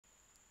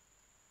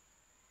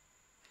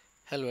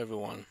Hello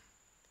everyone.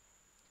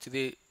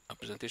 Today our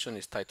presentation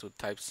is titled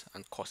Types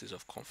and Causes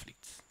of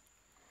Conflict.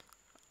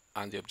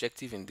 And the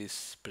objective in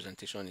this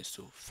presentation is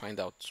to find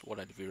out what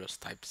are the various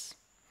types,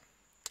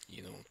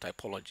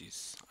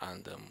 typologies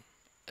and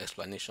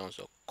explanations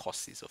or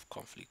causes of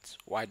conflicts.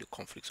 Why do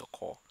conflicts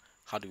occur?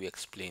 How do we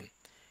explain,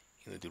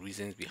 the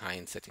reasons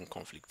behind certain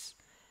conflicts?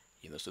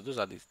 So those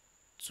are the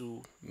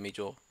two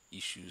major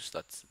issues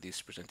that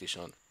this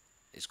presentation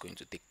is going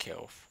to take care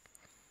of.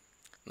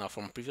 Now,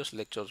 from previous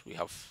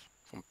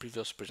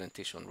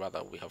presentation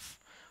rather, we have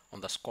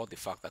underscored the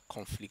fact that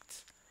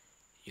conflict,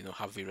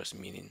 have various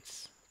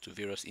meanings to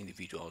various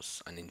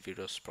individuals and in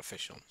various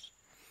professions.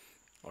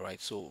 All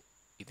right, so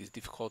it is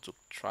difficult to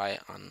try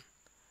and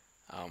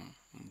um,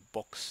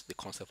 box the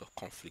concept of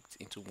conflict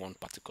into one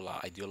particular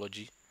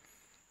ideology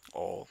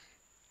or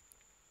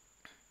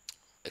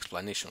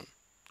explanation.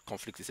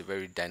 Conflict is a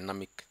very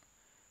dynamic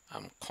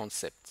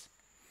concept,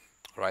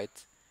 right?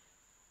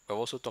 We've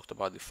also talked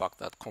about the fact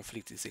that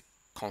conflict is a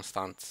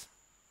constant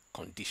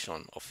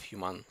condition of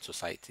human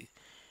society.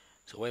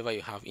 So wherever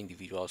you have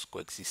individuals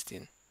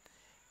coexisting,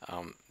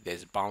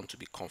 there's bound to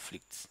be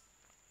conflict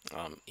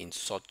in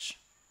such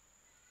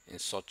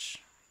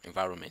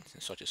environment,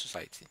 in such a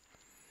society.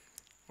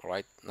 All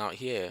right. Now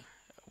here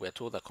we're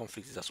told that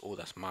conflict is as old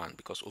as man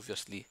because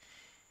obviously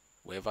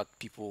wherever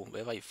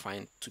you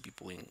find two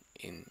people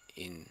in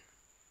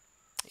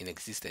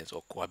existence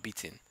or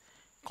cohabiting,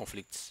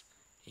 conflicts,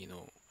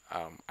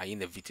 are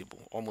inevitable,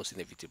 almost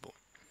inevitable.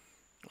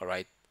 All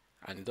right.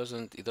 And it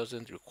doesn't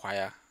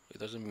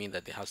mean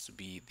that there has to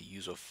be the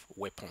use of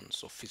weapons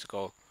or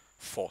physical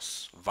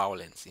force,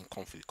 violence in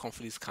conflict.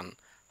 Conflicts can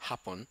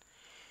happen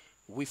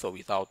with or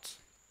without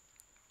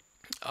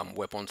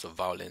weapons of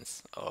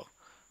violence or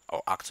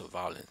acts of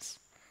violence.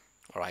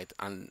 All right,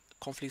 and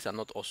conflicts are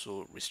not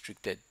also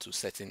restricted to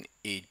certain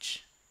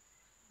age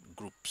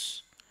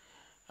groups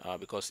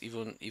because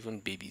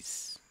even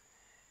babies,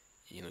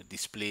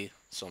 display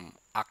some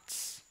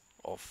acts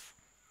of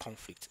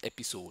conflict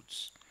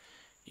episodes,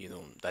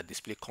 that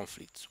display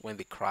conflict when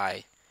they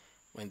cry,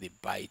 when they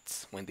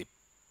bite, when they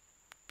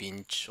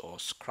pinch or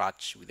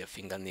scratch with their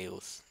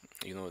fingernails.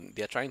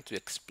 They are trying to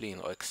explain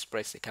or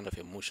express a kind of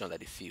emotion that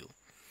they feel.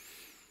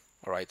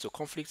 All right, so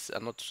conflicts are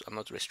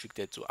not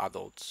restricted to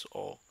adults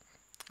or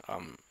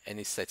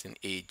any certain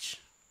age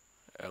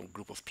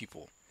group of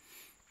people.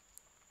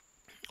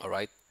 All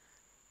right,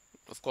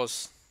 of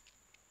course,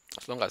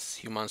 as long as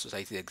human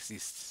society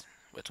exists,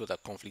 we're told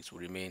that conflicts will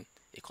remain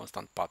a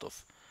constant part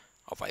of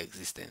our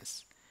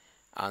existence.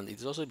 And it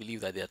is also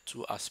believed that there are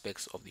two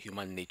aspects of the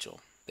human nature.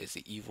 There's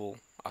the evil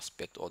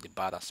aspect or the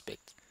bad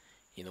aspect,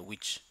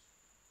 which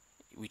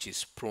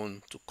is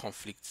prone to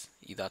conflict,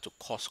 either to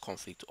cause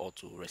conflict or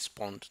to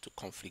respond to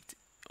conflict,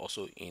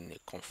 also in a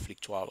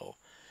conflictual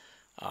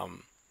or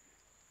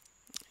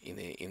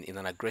in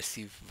an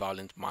aggressive,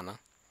 violent manner.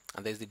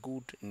 And there's the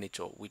good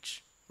nature,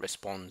 which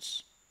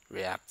responds,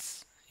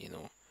 reacts,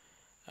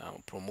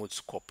 promotes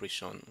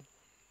cooperation,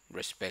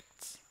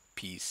 respect,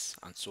 peace,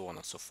 and so on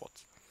and so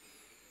forth.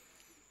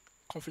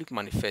 Conflict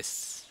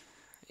manifests,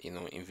 in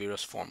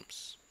various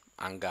forms: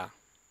 anger,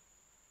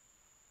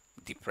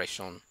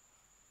 depression,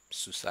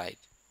 suicide,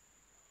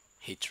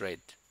 hatred,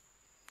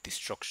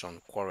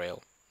 destruction,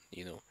 quarrel.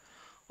 You know,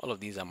 all of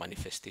these are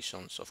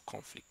manifestations of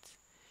conflict.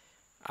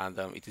 And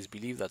it is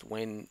believed that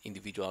when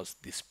individuals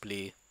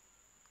display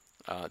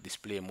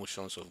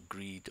emotions of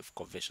greed, of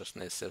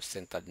covetousness,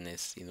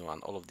 self-centeredness, and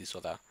all of these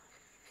other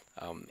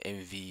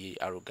envy,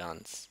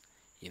 arrogance,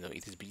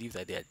 it is believed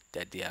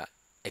that they are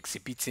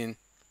exhibiting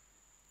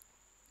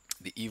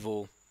the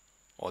evil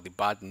or the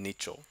bad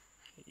nature,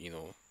 you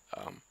know,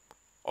 um,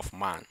 of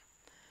man.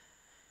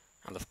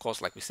 And of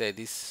course, like we said,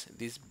 this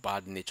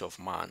bad nature of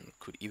man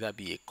could either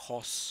be a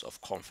cause of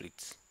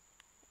conflict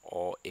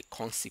or a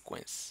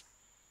consequence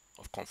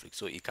of conflict.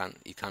 So it can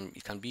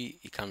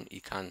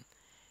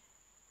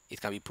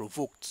be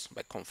provoked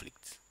by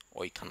conflict,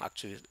 or it can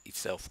actually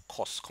itself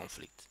cause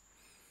conflict.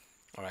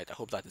 All right, I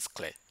hope that is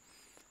clear.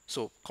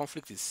 So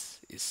conflict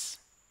is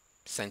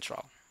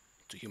central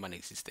to human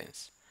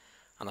existence,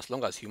 and as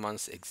long as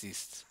humans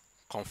exist,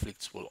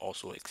 conflicts will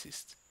also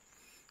exist.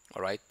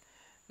 All right.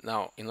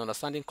 Now, in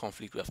understanding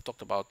conflict, we have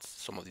talked about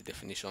some of the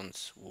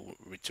definitions. We'll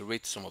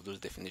reiterate some of those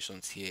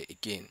definitions here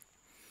again.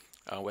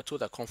 We're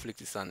told that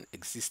conflict is an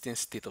existing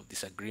state of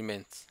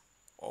disagreement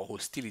or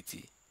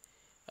hostility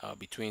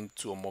between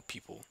two or more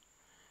people.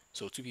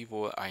 So, two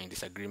people are in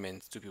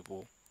disagreement, two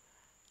people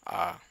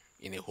are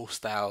in a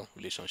hostile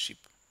relationship.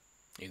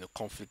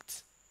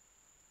 Conflict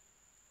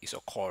is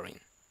occurring.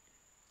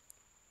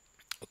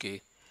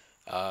 Okay,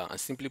 and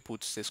simply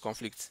put, says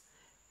conflict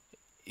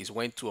is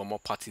when two or more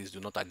parties do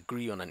not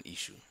agree on an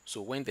issue.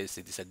 So, when there's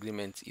a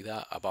disagreement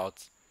either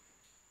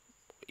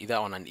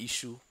on an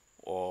issue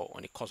or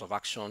on a course of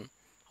action,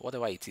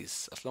 whatever it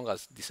is, as long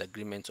as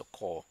disagreements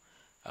occur,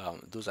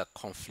 those are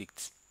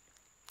conflict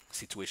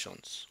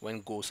situations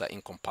when goals are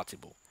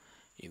incompatible,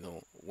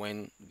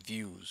 when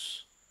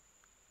views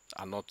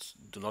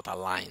do not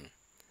align,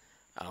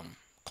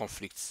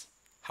 conflicts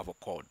have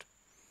occurred.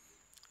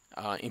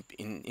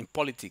 In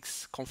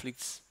politics,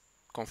 conflict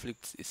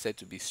is said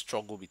to be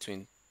struggle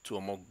between two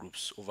or more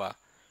groups over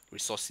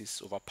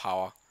resources, over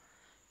power,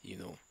 you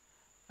know,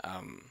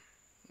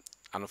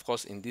 and of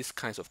course, in these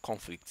kinds of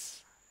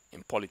conflicts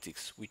in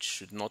politics, which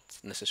should not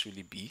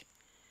necessarily be,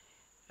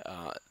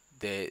 uh,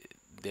 there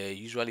there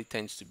usually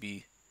tends to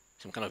be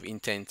some kind of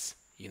intent,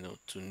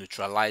 to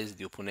neutralize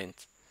the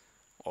opponent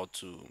or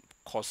to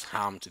cause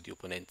harm to the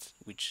opponent,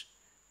 which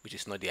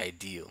is not the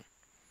ideal.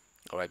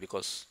 All right,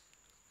 because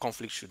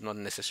conflict should not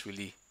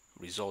necessarily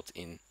result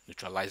in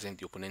neutralizing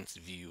the opponent's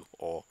view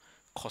or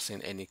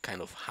causing any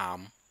kind of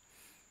harm,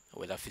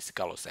 whether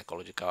physical or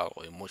psychological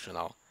or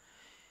emotional,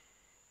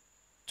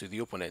 to the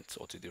opponent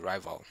or to the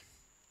rival.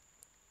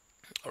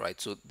 All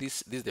right, so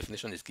this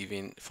definition is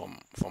given from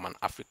an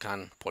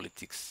African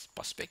politics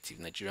perspective,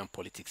 Nigerian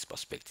politics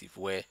perspective,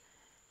 where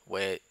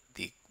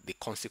the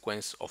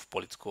consequence of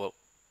political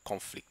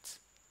conflict,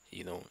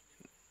 you know,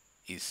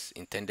 is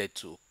intended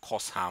to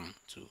cause harm,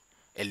 to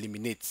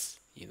eliminate,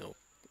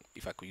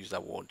 if I could use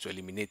that word, to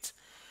eliminate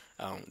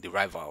the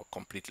rival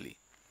completely.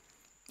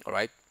 All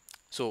right.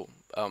 So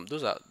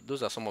those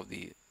are some of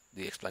the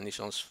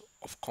explanations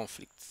of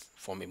conflict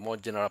from a more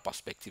general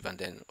perspective, and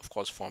then of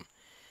course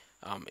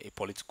a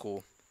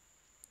political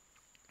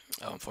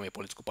from a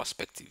political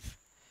perspective.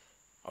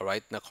 All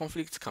right. Now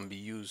conflict can be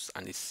used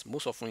and is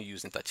most often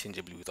used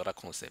interchangeably with other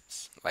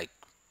concepts like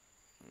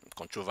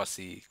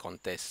controversy,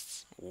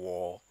 contests,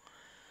 war,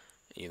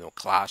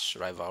 clash,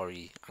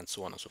 rivalry, and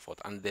so on and so forth.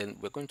 And then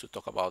we're going to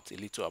talk about a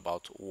little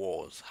about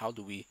wars. How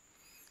do we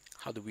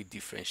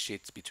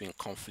differentiate between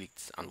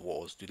conflicts and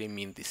wars? Do they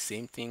mean the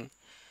same thing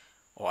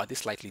or are they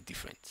slightly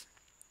different?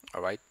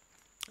 All right.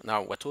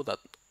 Now we're told that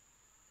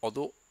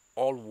although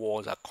all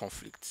wars are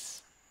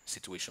conflicts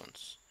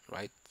situations,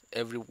 right?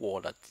 Every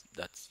war that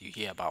you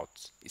hear about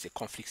is a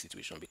conflict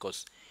situation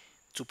because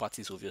two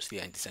parties obviously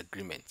are in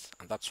disagreement,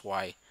 and that's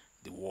why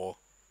the war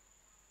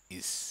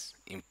is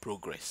in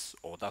progress,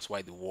 or that's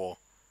why the war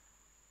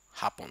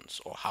happens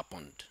or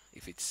happened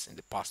if it's in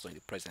the past or in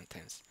the present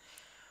tense,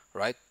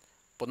 right?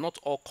 But not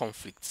all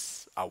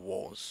conflicts are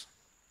wars,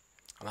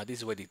 and now this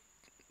is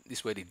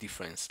where the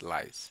difference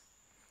lies.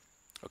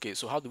 Okay,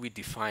 so how do we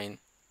define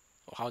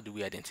or how do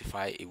we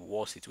identify a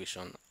war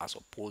situation as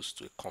opposed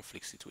to a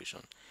conflict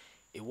situation?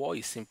 A war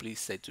is simply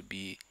said to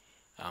be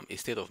a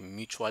state of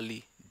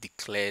mutually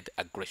declared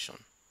aggression,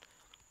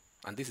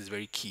 and this is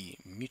very key: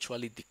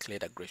 mutually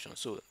declared aggression.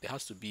 So there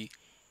has to be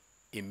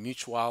a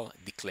mutual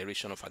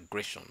declaration of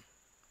aggression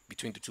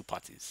between the two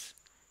parties.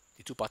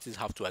 The two parties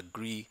have to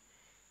agree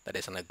that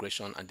there's an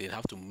aggression and they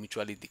have to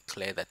mutually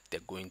declare that they're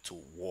going to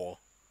war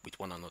with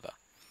one another.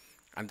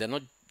 And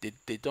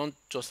they don't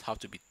just have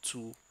to be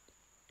two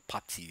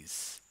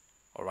parties,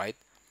 all right?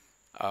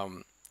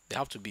 Um, they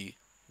have to be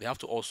they have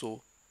to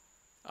also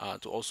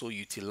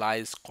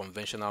utilize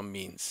conventional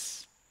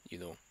means. You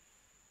know,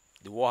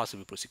 the war has to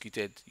be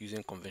prosecuted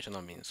using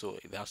conventional means. So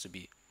there has to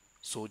be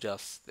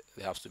soldiers.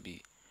 There has to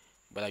be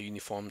whether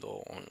uniformed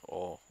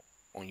or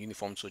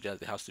ununiformed soldiers.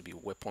 There has to be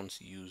weapons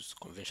used,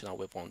 conventional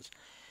weapons,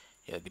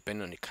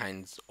 depending on the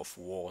kinds of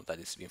war that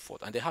is being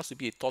fought. And there has to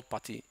be a third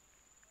party,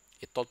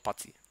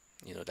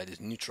 that is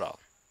neutral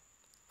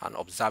and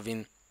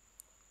observing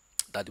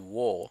that the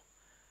war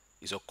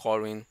is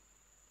occurring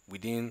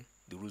within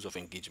the rules of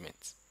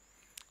engagement.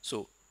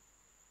 So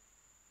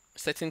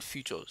certain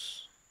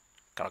features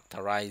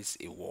characterize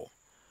a war.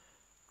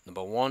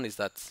 Number one is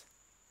that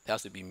there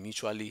has to be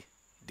mutually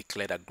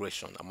declared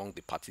aggression among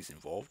the parties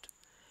involved.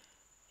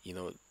 You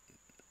know,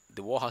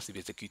 the war has to be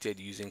executed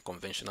using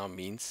conventional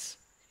means,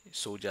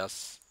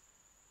 soldiers,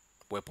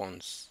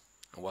 weapons,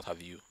 and what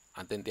have you.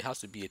 And then there has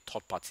to be a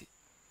third party,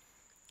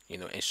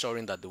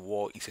 ensuring that the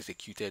war is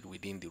executed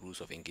within the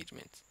rules of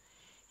engagement.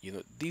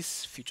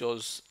 These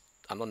features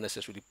are not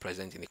necessarily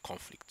present in a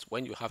conflict.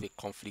 When you have a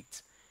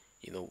conflict,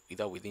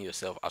 either within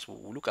yourself, as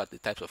we'll look at the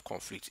types of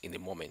conflict in a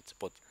moment,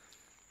 but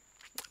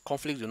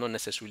conflicts do not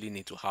necessarily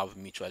need to have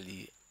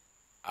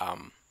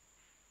um,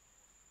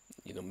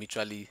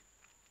 mutually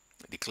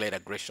declared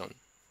aggression.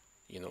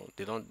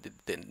 They don't,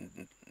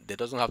 there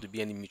doesn't have to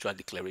be any mutual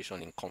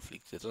declaration in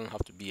conflict. There doesn't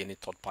have to be any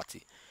third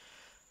party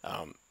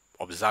um,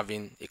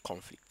 observing a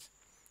conflict.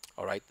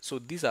 All right. So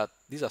these are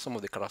some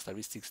of the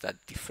characteristics that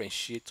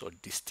differentiate or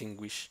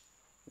distinguish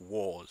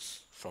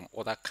wars from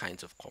other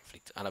kinds of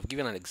conflict. And I've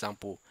given an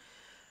example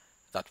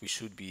that we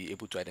should be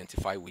able to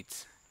identify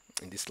with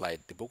in this slide: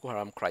 the Boko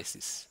Haram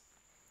crisis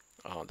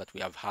that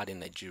we have had in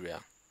Nigeria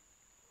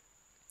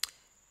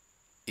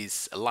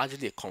is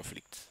largely a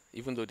conflict,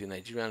 even though the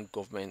Nigerian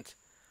government,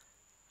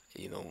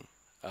 you know,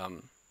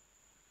 um,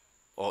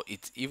 or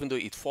it even though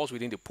it falls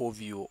within the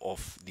purview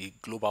of the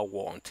global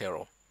war on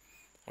terror.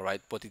 All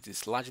right, but it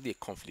is largely a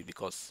conflict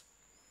because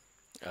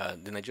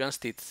the Nigerian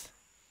state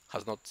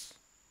has not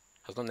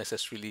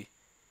necessarily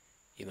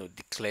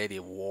declared a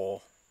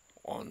war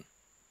on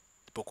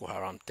the Boko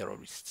Haram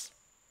terrorists.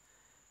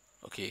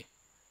 Okay,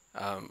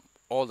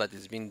 all that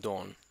is being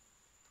done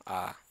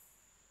are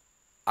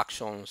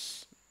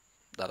actions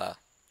that are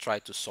try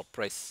to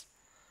suppress,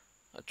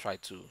 try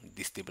to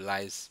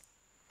destabilize,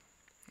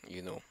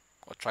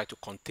 or try to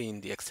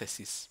contain the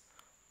excesses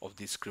of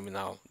this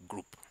criminal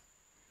group.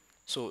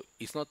 So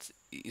it's not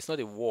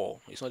a war.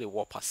 It's not a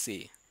war per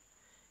se,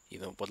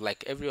 but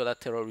like every other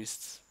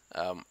terrorist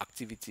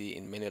activity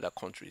in many other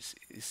countries,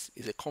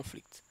 is a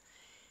conflict.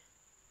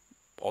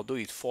 Although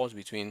it falls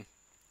between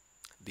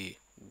the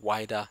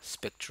wider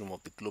spectrum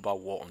of the global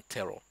war on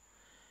terror,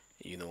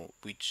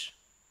 which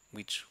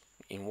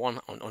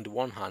on the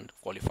one hand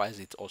qualifies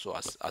it also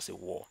as a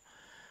war.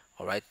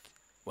 All right.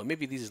 Well,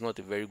 maybe this is not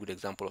a very good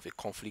example of a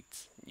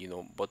conflict,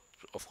 but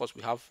of course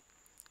we have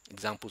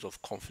examples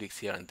of conflicts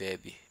here and there.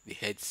 The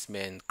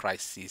herdsmen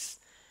crisis,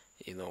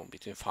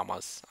 between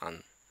farmers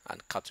and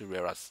cattle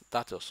rearers.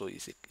 That also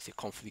is a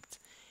conflict.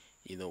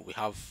 We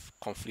have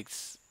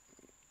conflicts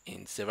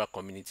in several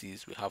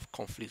communities. We have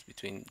conflicts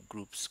between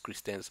groups,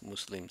 Christians,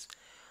 Muslims.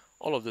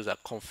 All of those are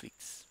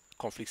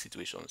conflict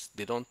situations.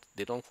 They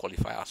don't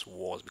qualify as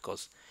wars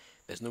because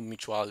there's no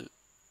mutual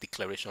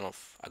declaration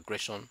of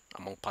aggression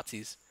among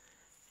parties.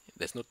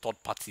 There's no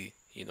third party,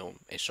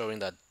 ensuring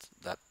that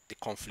the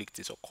conflict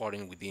is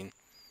occurring within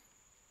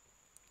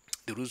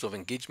the rules of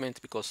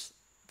engagement, because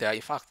there are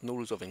in fact no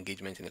rules of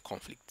engagement in a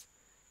conflict.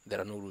 There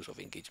are no rules of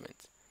engagement.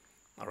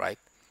 All right.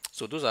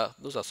 So those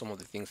are some of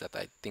the things that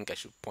I think I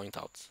should point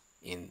out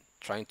in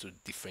trying to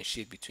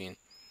differentiate between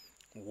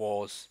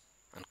wars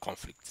and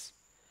conflicts.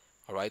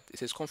 All right. It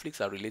says conflicts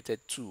are related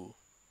to,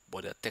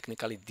 but they're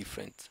technically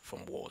different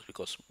from wars,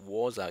 because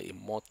wars are a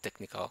more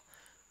technical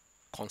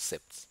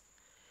concept.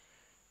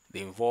 They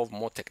involve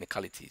more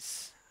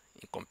technicalities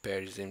in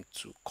comparison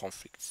to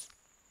conflicts.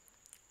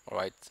 All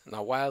right.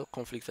 Now, while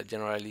conflicts are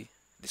generally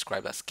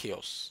described as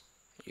chaos,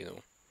 you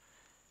know,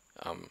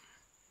 um,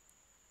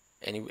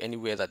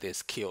 anywhere that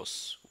there's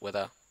chaos,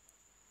 whether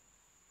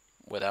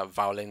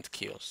violent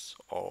chaos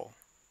or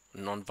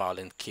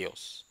non-violent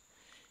chaos,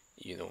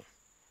 you know,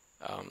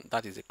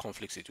 that is a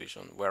conflict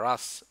situation.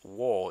 Whereas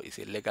war is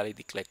a legally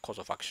declared course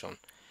of action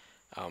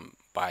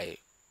by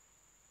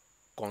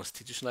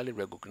constitutionally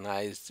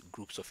recognized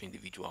groups of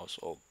individuals,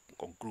 or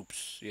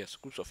groups, yes,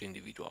 groups of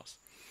individuals.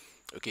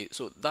 Okay,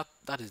 so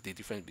that is the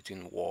difference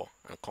between war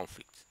and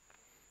conflict.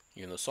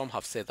 Some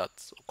have said that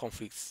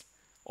conflicts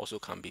also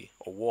can be,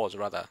 or wars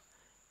rather,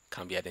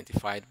 can be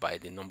identified by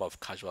the number of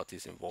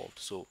casualties involved.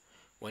 So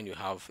when you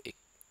have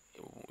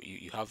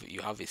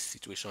a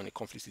situation, a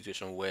conflict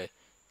situation where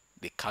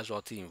the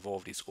casualty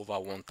involved is over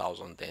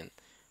 1,000, then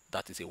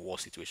that is a war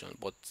situation.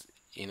 But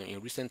in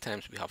recent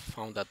times, we have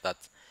found that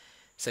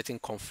certain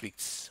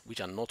conflicts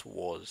which are not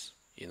wars,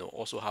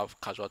 also have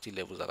casualty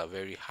levels that are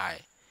very high,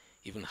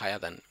 even higher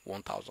than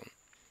 1,000.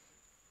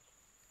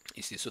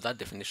 You see, so that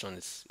definition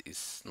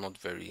is not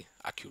very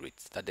accurate.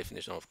 That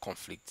definition of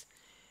conflict,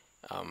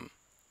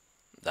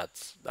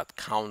 that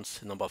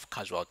counts number of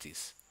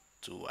casualties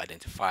to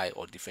identify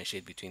or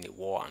differentiate between a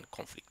war and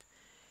conflict.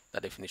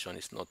 That definition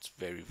is not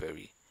very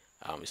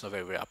it's not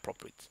very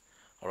appropriate.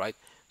 All right.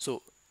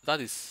 So that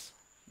is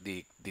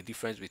the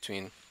difference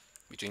between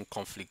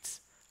conflicts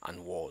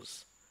and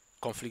wars.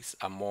 Conflicts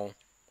are more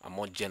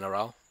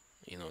general.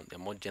 They're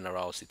more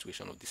general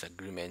situation of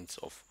disagreements,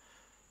 of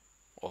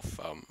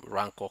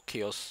rank or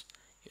chaos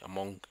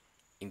among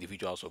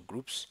individuals or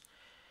groups,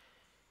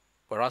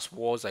 whereas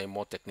wars are a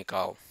more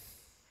technical,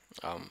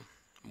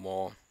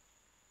 more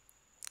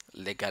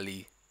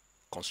legally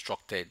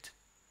constructed,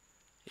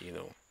 you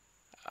know,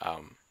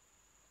 um,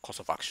 course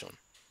of action.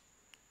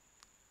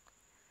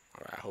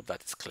 All right, I hope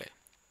that is clear.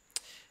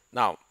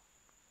 Now,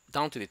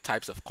 down to the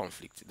types of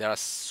conflict. There are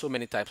so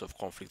many types of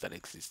conflict that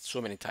exist,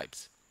 so many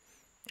types.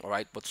 All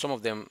right, but some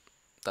of them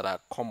that are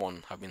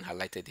common have been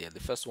highlighted here. The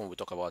first one we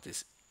talk about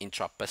is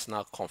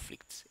intrapersonal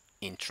conflict.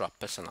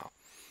 Intrapersonal.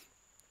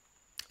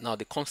 Now,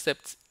 the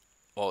concept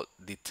or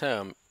the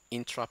term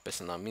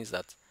intrapersonal means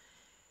that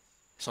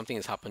something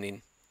is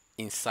happening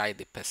inside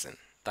the person.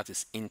 That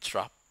is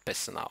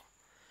intrapersonal.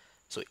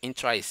 So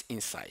intra is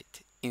inside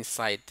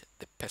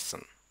the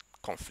person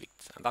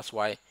conflict, and that's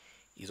why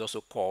it's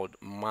also called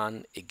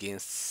man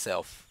against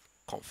self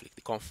conflict.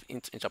 The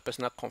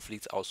interpersonal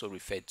conflicts are also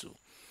referred to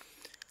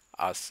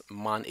as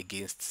man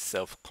against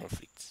self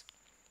conflicts.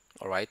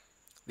 All right,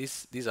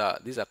 these are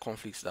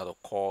conflicts that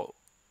occur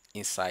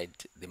inside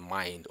the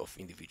mind of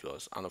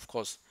individuals, and of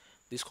course,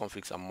 these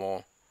conflicts are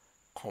more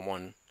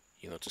common,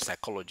 to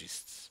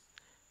psychologists.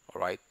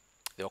 All right,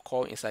 they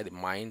occur inside the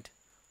mind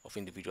of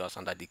individuals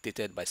and are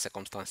dictated by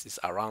circumstances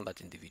around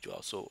that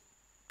individual. So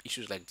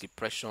issues like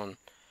depression,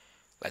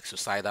 like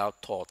suicidal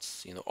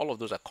thoughts, all of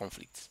those are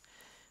conflicts.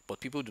 But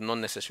people do not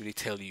necessarily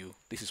tell you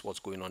this is what's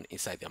going on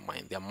inside their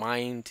mind. Their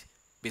mind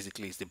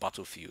basically is the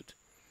battlefield.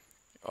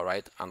 All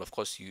right, and of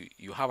course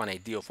you have an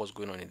idea of what's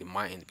going on in the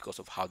mind because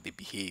of how they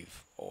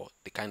behave, or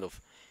the kind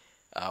of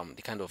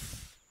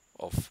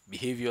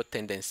behavior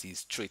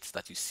tendencies, traits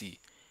that you see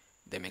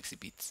them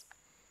exhibit.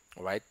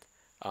 All right,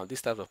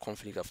 these types of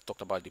conflict I've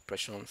talked about: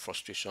 depression,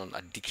 frustration,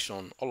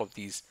 addiction. All of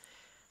these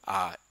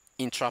are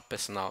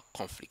intrapersonal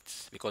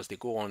conflicts because they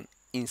go on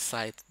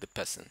inside the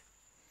person.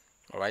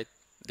 All right,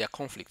 they are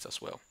conflicts as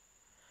well.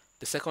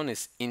 The second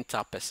is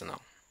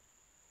interpersonal.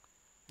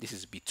 This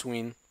is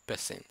between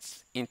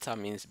persons. Inter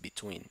means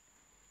between.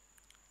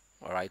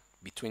 All right,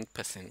 between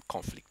person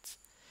conflict.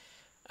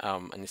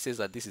 And it says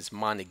that this is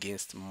man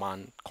against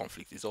man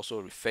conflict. It's also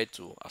referred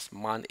to as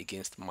man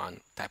against man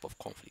type of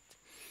conflict.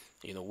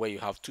 Where you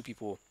have two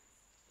people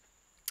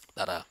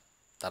that are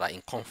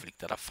in conflict,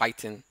 that are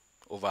fighting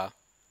over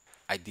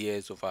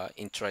ideas, over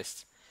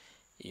interests,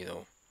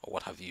 or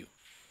what have you.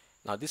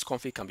 Now, this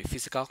conflict can be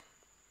physical,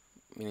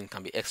 meaning it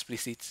can be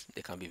explicit.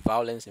 There can be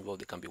violence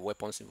involved. There can be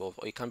weapons involved,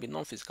 or it can be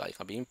non-physical. It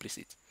can be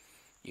implicit.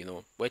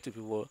 Where two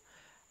people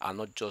are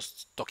not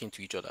just talking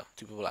to each other.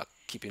 Two people are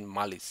keeping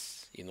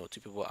malice. Two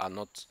people are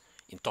not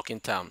in talking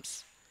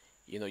terms.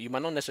 You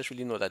might not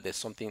necessarily know that there's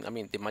something. I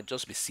mean, they might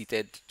just be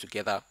seated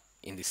together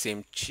in the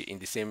same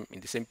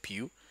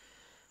pew,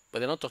 but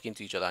they're not talking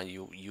to each other, and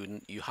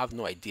you have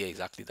no idea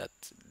exactly that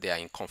they are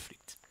in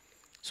conflict.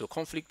 So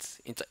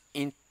conflicts,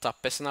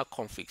 interpersonal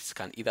conflicts,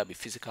 can either be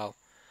physical,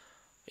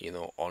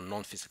 or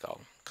non-physical,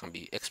 can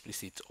be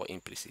explicit or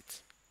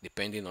implicit,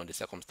 depending on the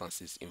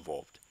circumstances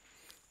involved.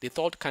 The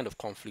third kind of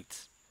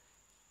conflict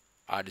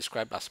are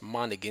described as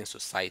man against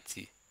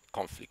society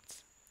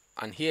conflict.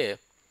 And here,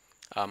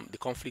 the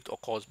conflict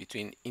occurs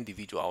between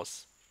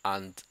individuals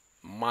and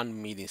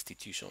man-made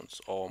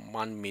institutions or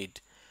man-made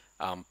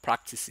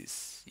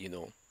practices,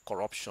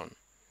 corruption,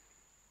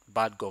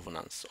 bad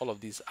governance. All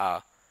of these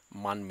are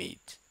man-made,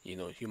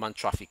 human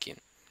trafficking,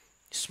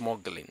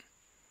 smuggling,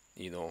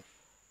 human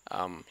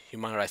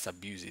rights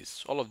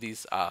abuses. All of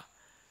these are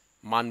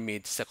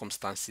man-made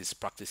circumstances,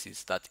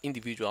 practices that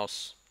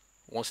individuals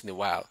once in a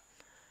while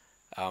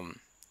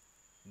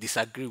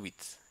disagree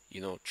with,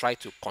 try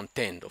to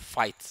contend or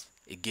fight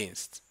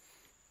against.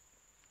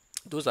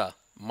 Those are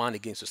man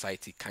against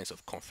society kinds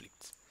of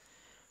conflict.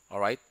 All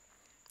right.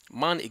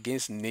 Man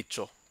against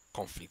nature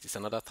conflict is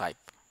another type.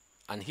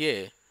 And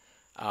here,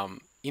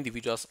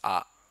 individuals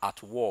are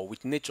at war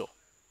with nature.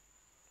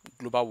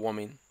 Global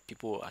warming,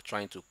 people are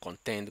trying to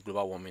contend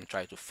global warming,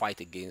 try to fight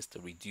against,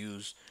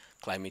 reduce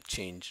climate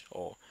change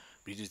or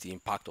reduce the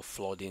impact of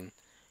flooding,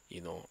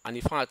 And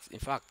in fact,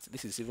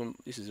 this is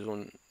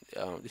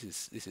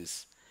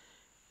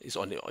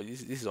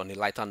on a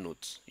lighter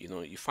note.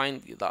 You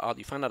find out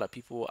that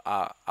people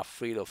are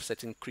afraid of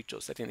certain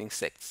creatures, certain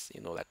insects,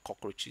 like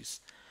cockroaches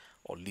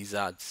or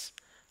lizards,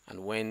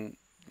 and when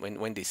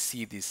they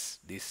see these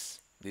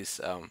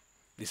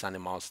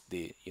animals,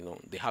 they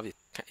have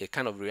a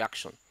kind of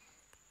reaction.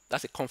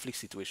 That's a conflict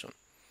situation.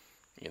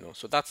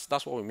 So that's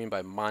what we mean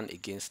by man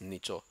against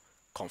nature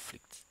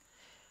conflict.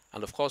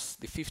 And of course,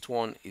 the fifth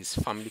one is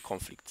family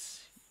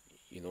conflicts.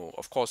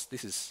 Of course,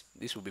 this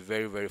will be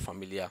very, very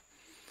familiar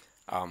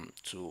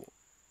to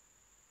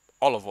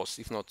all of us,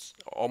 if not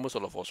almost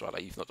all of us, rather,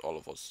 if not all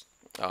of us.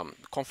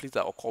 Conflicts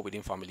that occur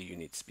within family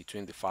units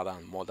between the father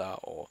and mother,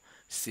 or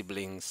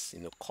siblings,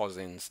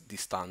 cousins,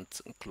 distant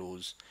and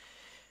close,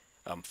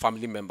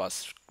 family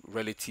members,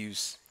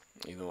 relatives,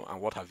 and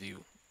what have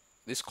you.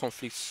 These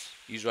conflicts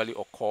usually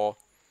occur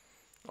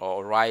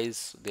or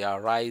arise. They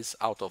arise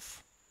out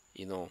of,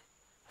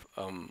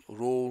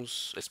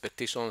 roles,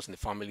 expectations in the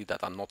family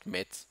that are not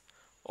met,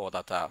 or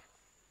that are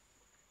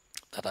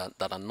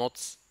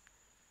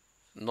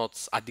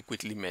not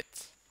adequately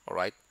met. All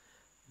right,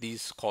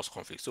 these cause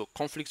conflicts. So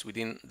conflicts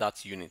within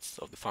that unit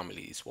of the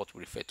family is what we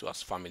refer to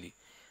as family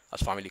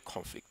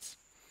conflicts.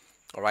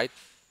 All right,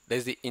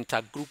 there's the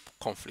intergroup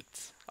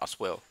conflicts as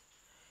well.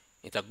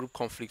 Intergroup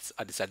conflicts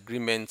are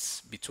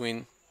disagreements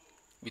between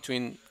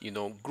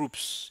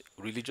groups,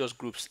 religious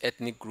groups,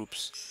 ethnic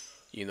groups,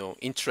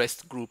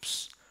 interest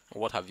groups, and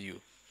what have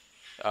you.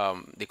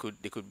 They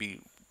could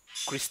be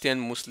Christian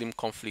Muslim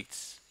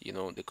conflicts.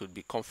 They could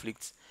be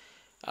conflicts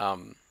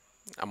um,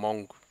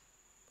 among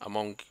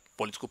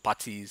political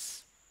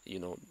parties.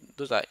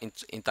 Those are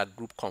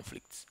intergroup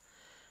conflicts.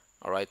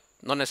 All right,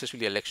 not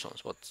necessarily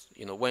elections, but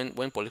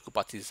when political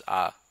parties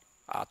are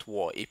at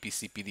war,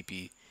 APC,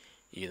 PDP,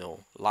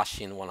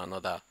 lashing one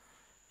another,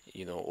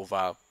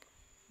 over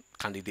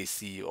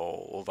candidacy,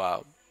 or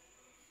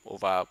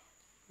over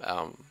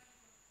um,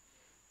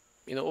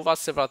 over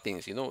several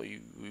things.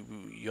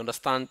 You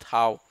understand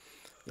how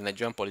the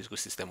Nigerian political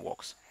system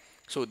works.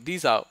 So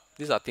these are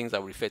things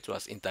that we refer to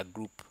as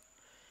intergroup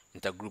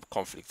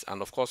conflicts,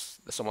 and of course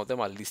some of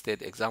them are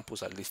listed.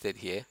 Examples are listed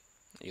here.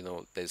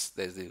 There's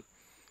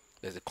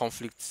the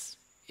conflicts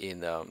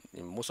in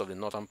most of the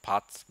northern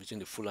parts between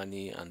the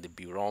Fulani and the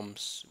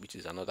Biroms, which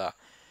is another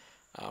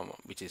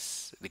which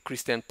is the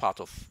Christian part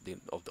of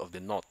the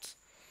north.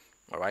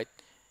 All right,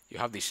 you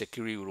have the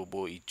Shekiri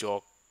Urobo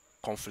Ijo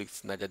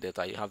conflicts, Niger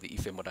Delta. You have the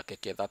Ife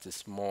Modakeke,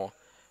 that's more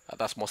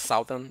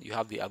southern. You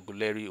have the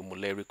Aguleri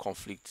Umuleri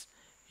conflict,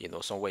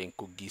 somewhere in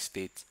Kogi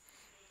State.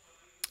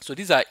 So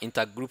these are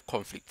intergroup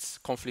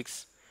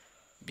conflicts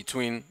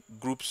between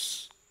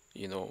groups,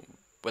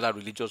 whether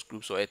religious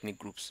groups or ethnic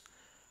groups,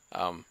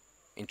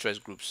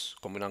 interest groups,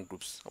 communal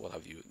groups, or what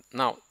have you.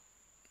 Now,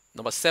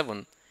 number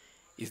 7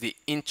 is the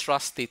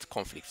intrastate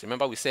conflicts.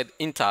 Remember, we said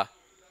inter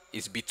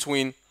is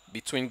between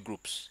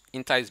groups.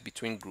 Inter is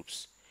between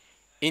groups.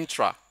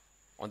 Intra,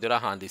 on the other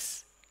hand,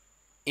 is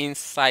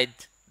inside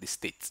the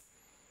state.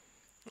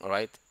 All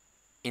right.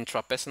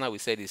 Intrapersonal, we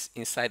said, is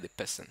inside the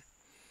person.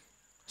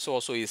 So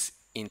also is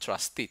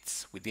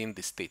intrastates, within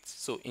the state.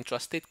 So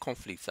intrastate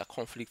conflicts are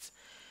conflicts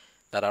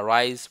that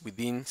arise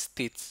within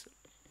state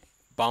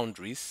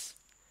boundaries.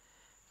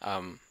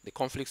 The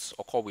conflicts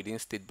occur within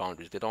state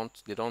boundaries. They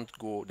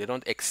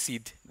don't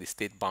exceed the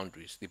state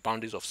boundaries, the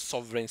boundaries of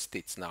sovereign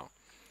states now.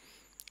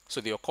 So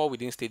they occur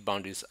within state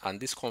boundaries, and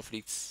these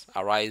conflicts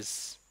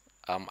arise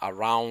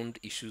around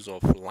issues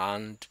of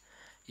land,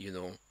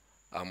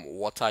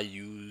 water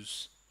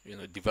use,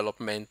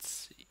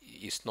 development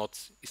is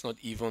not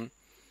even.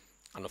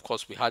 And of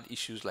course, we had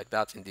issues like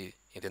that in the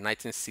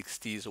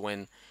 1960s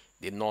when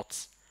the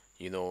North,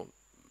 did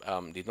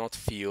not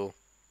feel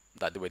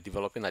that they were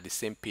developing at the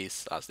same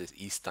pace as the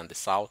East and the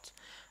South.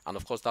 And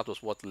of course, that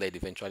was what led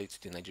eventually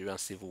to the Nigerian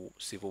civil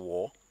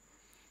war.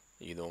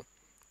 You know,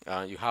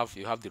 you have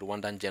the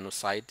Rwandan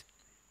genocide,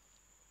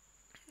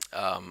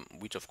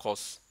 which of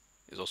course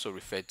is also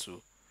referred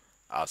to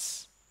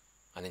as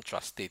an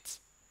interstate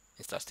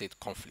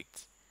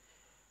conflict.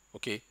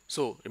 Okay,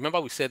 so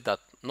remember we said that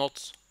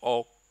not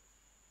all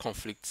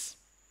conflicts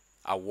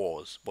are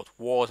wars, but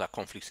wars are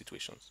conflict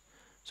situations.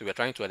 So we are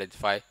trying to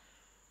identify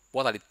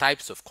what are the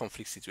types of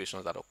conflict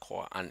situations that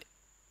occur, and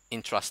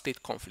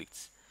intrastate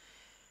conflicts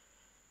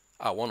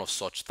are one of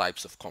such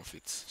types of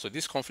conflicts. So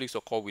these conflicts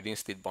occur within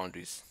state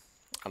boundaries,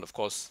 and of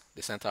course,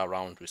 they center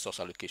around resource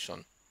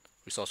allocation,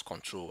 resource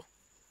control.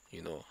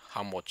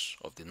 How much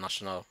of the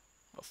national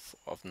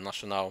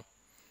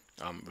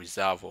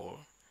reserve or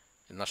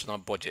the national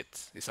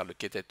budget is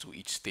allocated to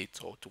each state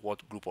or to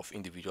what group of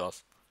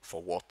individuals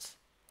for what,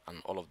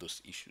 and all of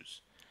those issues.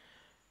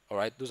 All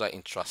right, those are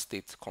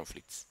intrastate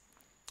conflicts.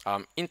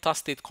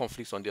 Interstate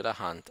conflicts, on the other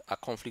hand, are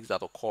conflicts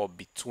that occur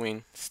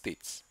between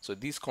states. So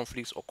these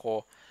conflicts occur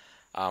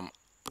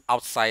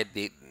outside,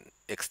 they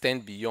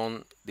extend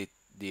beyond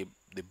the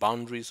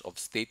boundaries of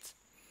states,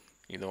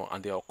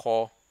 and they are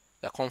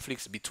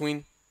conflicts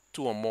between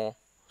two or more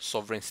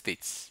sovereign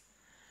states.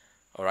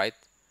 All right,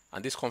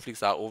 and these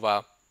conflicts are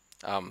over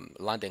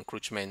land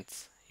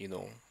encroachment,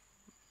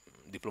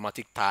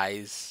 diplomatic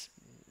ties,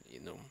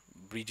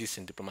 bridges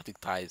in diplomatic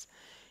ties,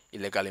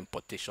 illegal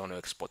importation or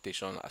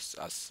exportation,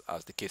 as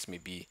the case may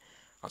be,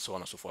 and so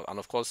on and so forth. And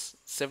of course,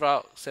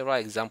 several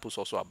examples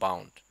also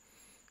abound.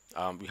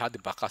 We had the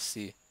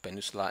Bakassi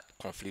Peninsula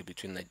conflict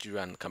between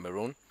Nigeria and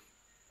Cameroon,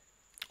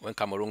 when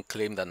Cameroon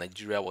claimed that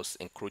Nigeria was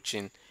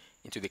encroaching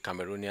into the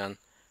Cameroonian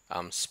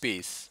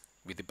space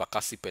with the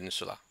Bakassi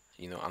Peninsula,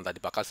 and that the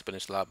Bakassi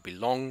Peninsula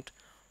belonged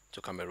to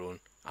Cameroon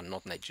and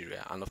not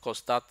Nigeria. And of course,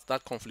 that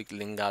conflict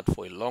lingered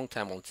for a long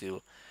time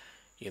until,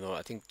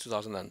 I think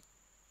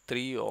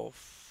 2003 or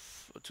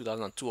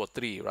 2002 or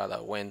three rather,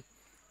 when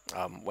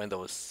there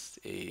was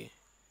an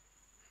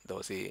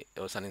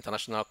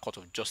international court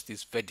of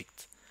justice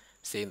verdict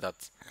saying that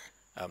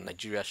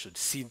Nigeria should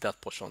cede that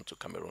portion to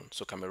Cameroon.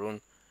 So Cameroon,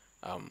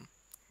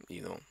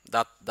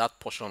 that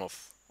portion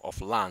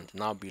of land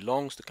now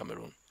belongs to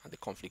Cameroon, and the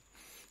conflict,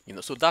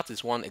 so that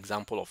is one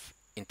example of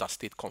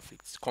interstate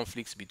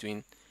conflicts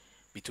between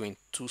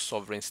two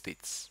sovereign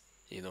states,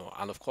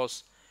 and of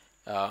course,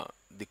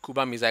 the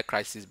Cuban Missile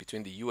Crisis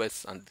between the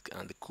U.S. and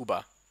the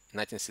Cuba in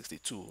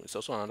 1962 is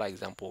also another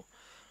example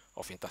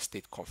of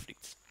interstate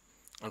conflicts.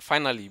 And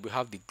finally, we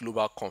have the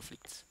global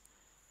conflict.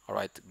 All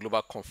right,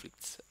 global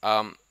conflicts.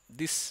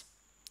 This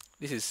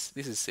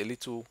is a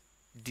little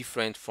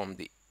different from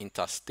the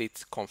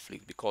interstate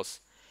conflict, because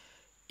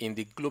in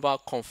the global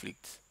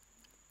conflict,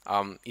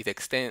 it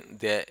extend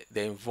there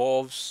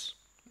involves,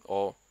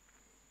 or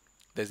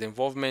there's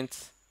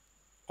involvement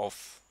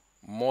of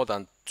more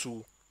than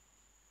two,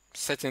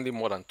 certainly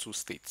more than two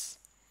states.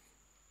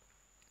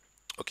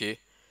 Okay,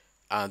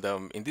 and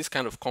in this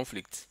kind of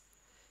conflict,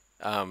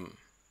 um,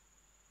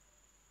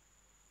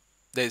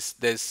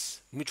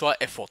 there's mutual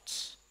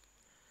efforts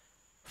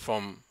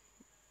from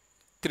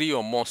three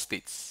or more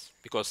states,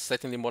 because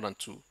certainly more than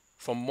two,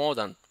 from more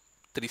than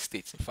three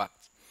states, in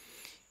fact,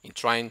 in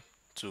trying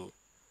to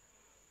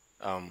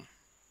um,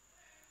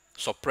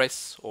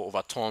 suppress or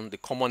overturn the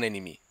common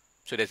enemy.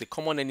 So there's a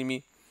common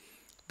enemy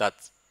that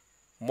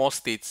more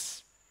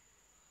states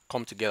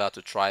come together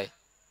to try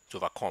to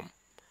overcome.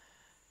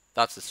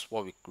 That is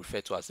what we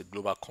refer to as a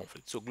global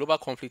conflict. So global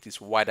conflict is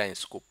wider in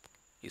scope.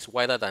 It's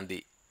wider than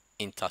the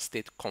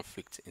interstate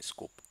conflict in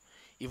scope,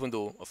 even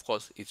though, of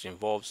course,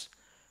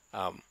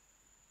 um,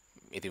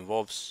 it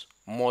involves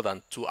more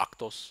than two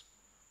actors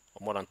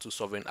or more than two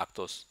sovereign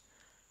actors.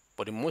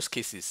 But in most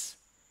cases,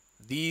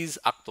 these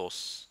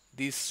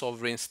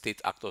sovereign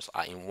state actors,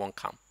 are in one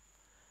camp.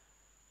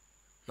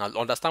 Now,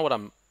 understand what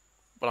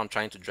I'm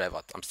trying to drive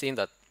at. I'm saying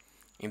that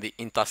in the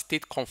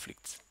interstate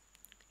conflict,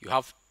 you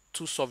have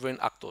two sovereign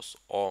actors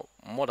or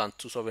more than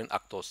two sovereign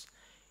actors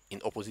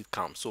in opposite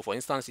camps. So, for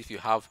instance, if you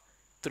have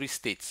three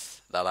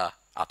states that are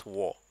at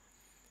war,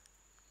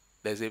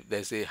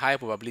 there's a high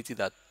probability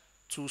that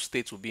two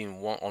states will be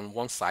on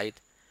one side,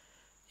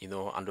 and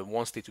the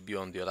one state will be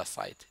on the other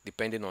side,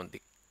 depending on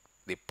the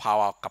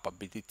power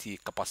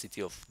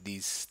capacity of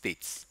these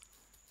states.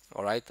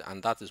 All right,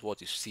 and that is what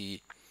you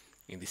see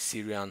in the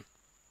Syrian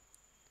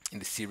in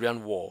the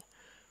Syrian war,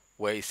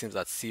 where it seems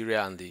that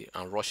Syria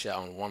and Russia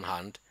on one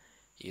hand,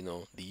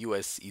 the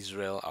US,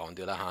 Israel are on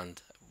the other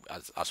hand,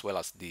 as well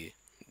as the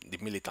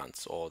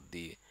militants or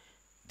the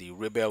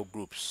rebel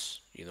groups,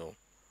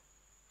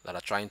 that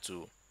are trying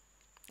to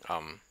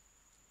um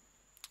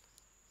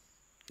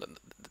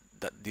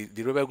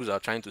the rebel groups are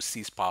trying to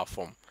seize power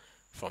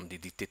from the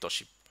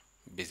dictatorship,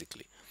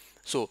 basically.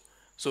 So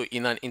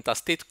in an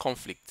interstate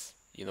conflict,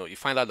 you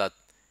find out that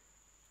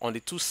on the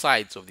two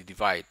sides of the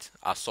divide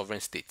are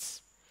sovereign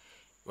states,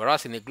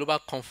 whereas in a global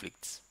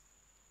conflict,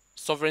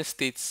 sovereign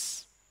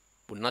states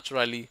would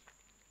naturally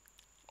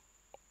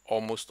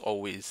almost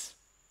always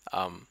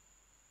um,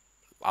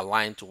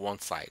 align to one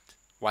side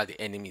while the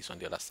enemy is on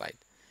the other side.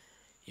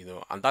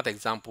 And that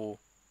example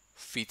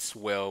fits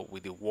well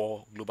with the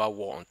global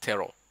war on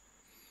terror.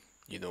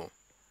 you know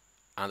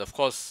and of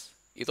course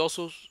it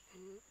also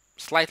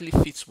slightly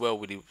fits well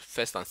with the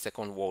First and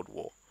Second World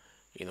War,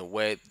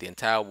 where the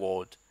entire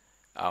world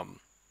um,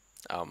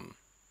 um,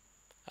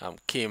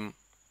 came,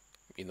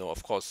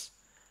 of course,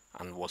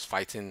 and was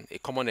fighting a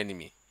common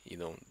enemy,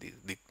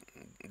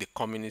 the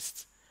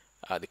communist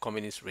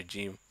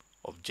regime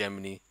of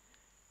Germany.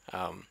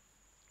 um,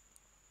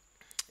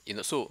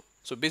 so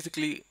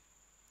basically,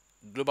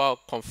 global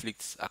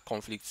conflicts are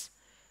conflicts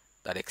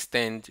that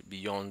extend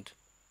beyond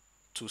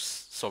two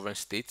sovereign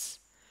states,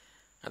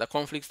 and the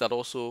conflicts that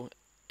also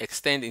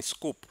extend in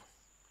scope,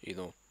 you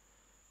know,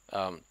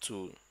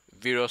 to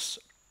various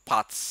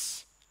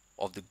parts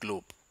of the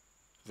globe,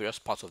 various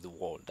parts of the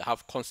world that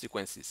have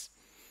consequences,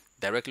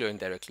 directly or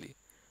indirectly,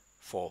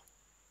 for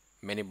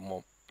many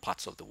more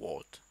parts of the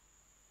world,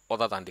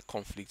 other than the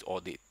conflict or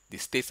the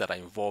states that are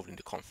involved in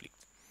the conflict.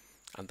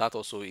 And that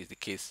also is the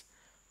case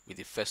with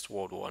the First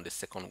World War and the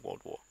Second World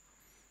War.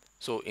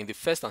 So in the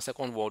First and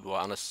Second World War,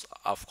 and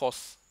of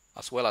course,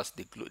 as well as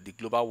the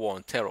global war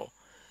on terror,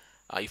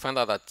 you find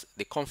out that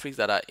the conflicts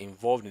that are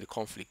involved in the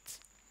conflict,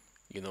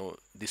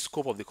 the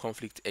scope of the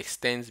conflict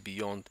extends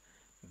beyond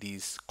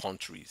these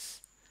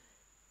countries.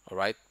 All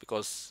right,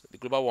 because the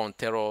global war on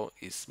terror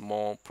is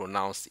more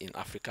pronounced in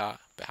Africa.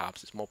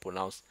 Perhaps it's more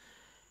pronounced,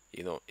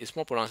 it's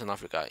more pronounced in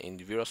Africa, in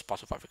the various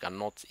parts of Africa,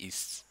 north,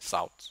 east,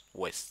 south,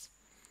 west.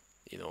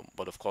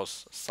 But of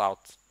course,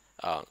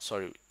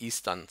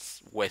 east and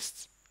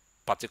west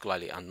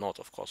particularly, and north,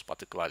 of course,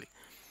 particularly.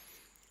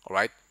 All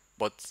right,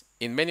 but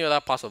in many other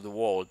parts of the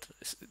world,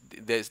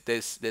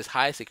 there's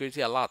high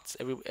security alerts.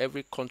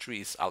 Every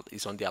country is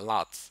on the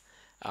alerts,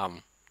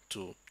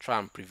 to try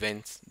and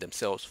prevent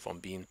themselves from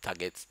being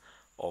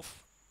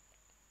of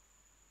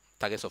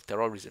targets of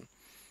terrorism.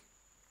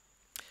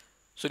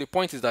 So the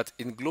point is that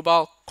in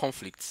global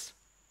conflicts,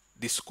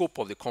 the scope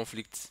of the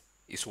conflict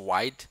is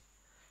wide,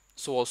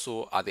 so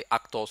also are the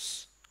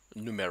actors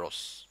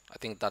numerous. I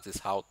think that is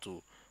how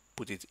to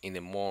put it in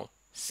a more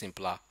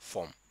simpler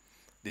form.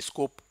 The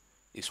scope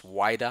is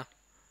wider.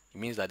 It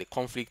means that the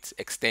conflict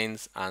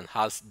extends and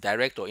has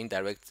direct or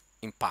indirect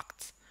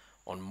impact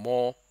on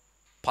more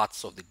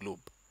parts of the globe.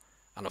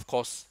 And of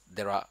course,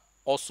 there are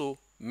also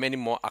many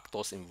more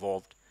actors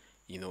involved,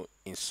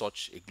 in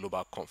such a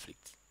global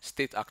conflict.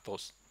 State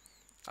actors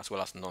as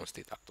well as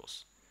non-state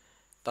actors.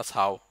 That's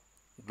how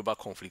global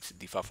conflicts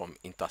differ from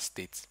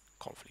interstate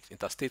conflicts.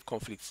 Interstate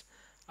conflicts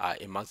are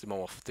a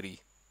maximum of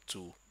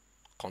 2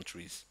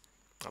 countries,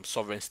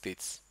 sovereign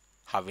states,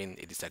 having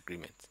a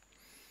disagreement.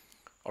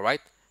 All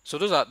right. So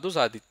those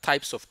are the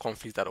types of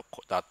conflicts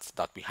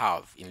that we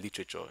have in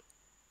literature: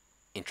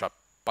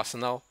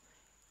 intrapersonal,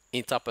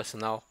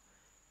 interpersonal,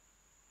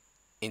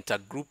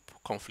 intergroup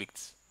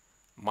conflicts,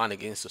 man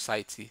against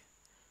society,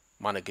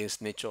 man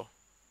against nature,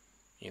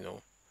 you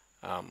know,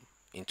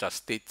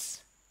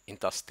 intrastates,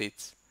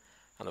 interstates,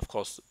 and of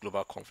course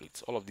global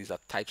conflicts. All of these are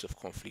types of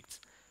conflicts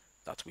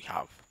that we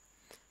have.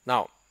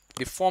 Now,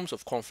 the forms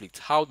of conflict.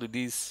 How do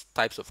these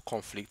types of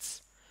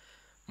conflicts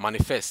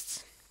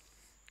manifest?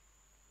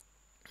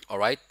 All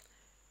right.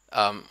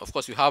 Of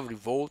course, you have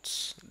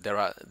revolts. There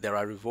are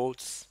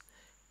revolts.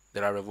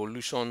 There are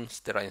revolutions.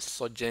 There are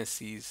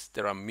insurgencies.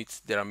 There are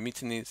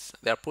mutinies.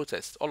 There are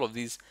protests. All of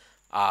these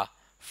are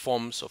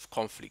forms of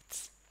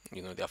conflicts.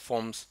 They are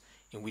forms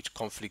in which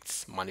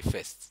conflicts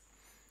manifest.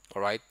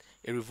 All right.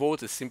 A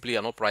revolt is simply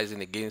an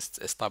uprising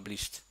against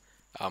established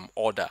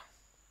order.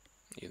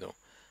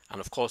 And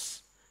of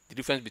course, the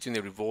difference between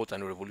a revolt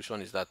and a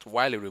revolution is that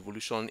while a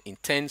revolution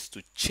intends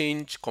to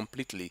change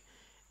completely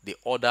the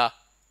order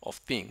of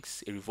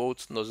things, a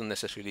revolt doesn't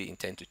necessarily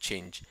intend to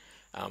change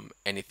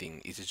anything.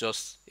 It's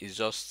just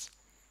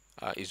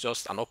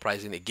an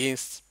uprising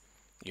against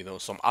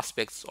some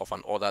aspects of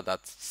an order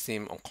that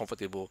seem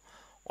uncomfortable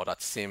or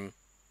that seem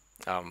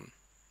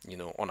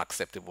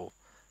unacceptable,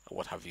 or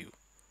what have you.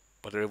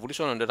 But the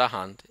revolution, on the other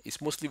hand,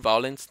 is mostly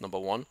violent, number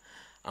one,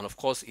 and of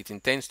course it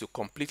intends to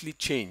completely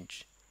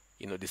change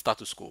the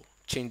status quo,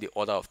 change the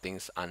order of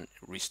things, and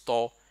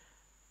restore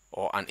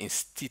and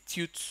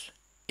institute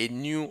a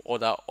new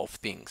order of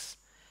things.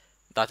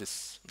 That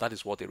is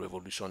what a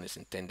revolution is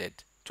intended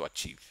to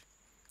achieve.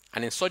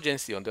 An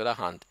insurgency, on the other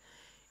hand,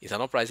 is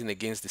an uprising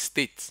against the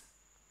state.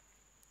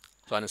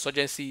 So an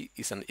insurgency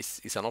is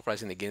an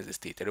uprising against the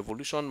state. A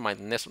revolution might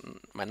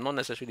not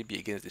necessarily be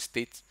against the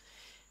state.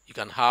 You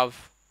can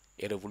have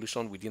a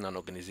revolution within an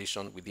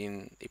organization,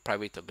 within a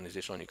private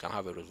organization. You can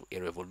have a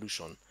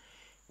revolution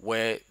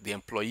where the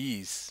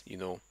employees,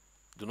 do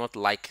not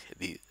like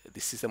the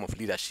system of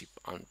leadership,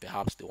 and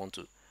perhaps they want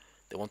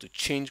to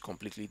change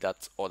completely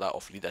that order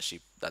of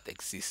leadership that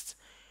exists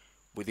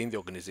within the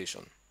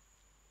organization.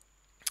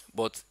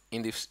 But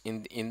in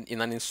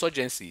an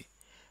insurgency,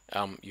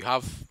 you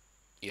have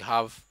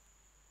a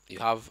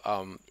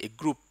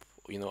group,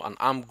 an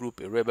armed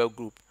group, a rebel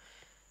group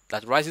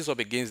that rises up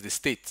against the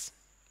state,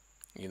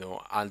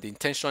 and the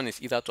intention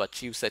is either to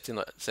achieve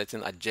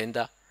certain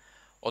agenda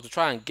or to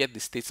try and get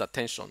the state's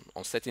attention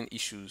on certain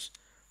issues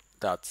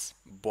that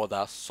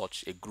bother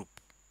such a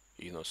group,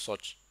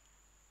 such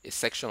a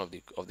section of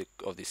the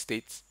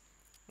state,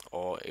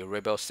 or a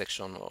rebel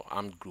section or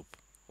armed group,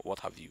 or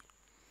what have you.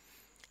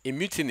 A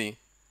mutiny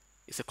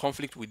is a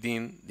conflict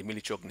within the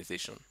military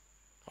organization.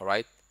 All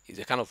right, it's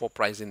a kind of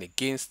uprising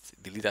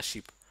against the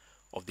leadership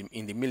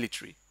in the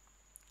military.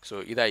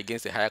 So either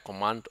against the higher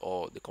command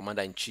or the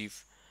commander in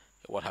chief,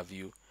 what have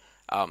you.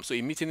 So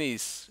a mutiny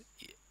is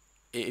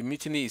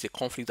a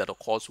conflict that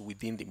occurs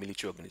within the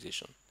military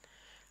organization.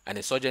 An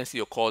insurgency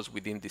occurs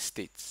within the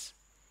states.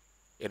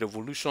 A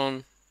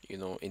revolution,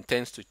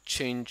 intends to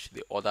change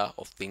the order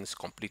of things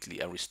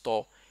completely and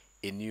restore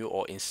a new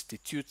or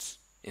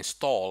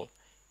install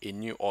a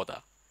new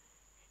order.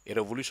 A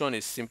revolution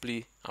is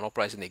simply an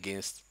uprising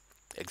against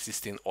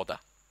existing order.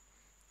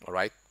 All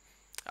right.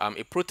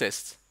 A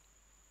protest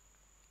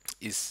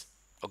is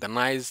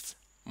organized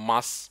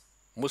mass,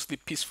 mostly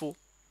peaceful,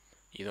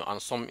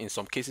 and in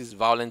some cases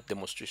violent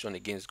demonstration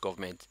against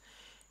government,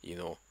 you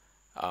know,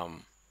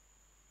 um,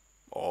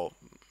 or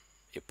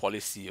a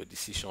policy or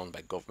decision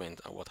by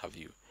government and what have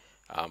you.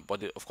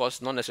 But of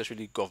course, not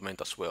necessarily government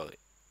as well.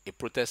 A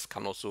protest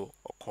can also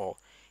occur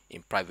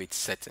in private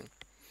setting.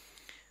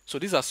 So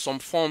these are some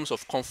forms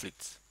of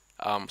conflict,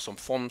 some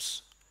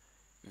forms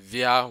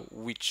via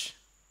which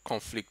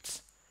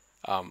conflict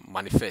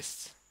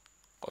manifests,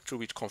 or through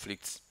which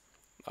conflicts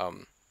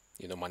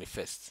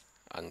manifest,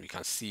 and we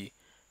can see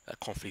that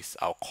conflicts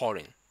are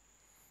occurring,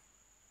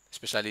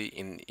 especially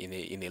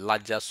in a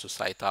larger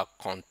societal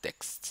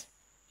context.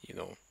 You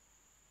know,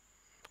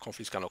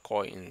 conflicts can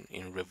occur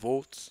in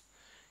revolts,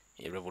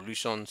 in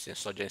revolutions,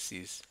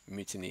 insurgencies,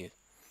 mutiny,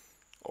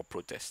 or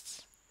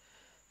protests.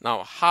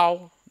 Now,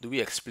 how do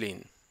we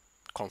explain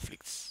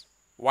conflicts?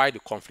 Why do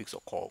conflicts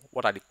occur?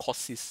 What are the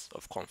causes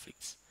of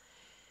conflicts?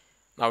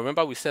 Now,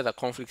 remember we said that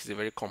conflict is a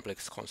very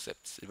complex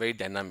concept, it's very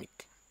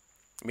dynamic,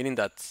 meaning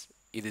that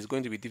it is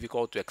going to be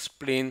difficult to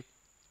explain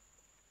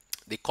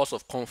the cause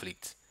of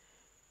conflict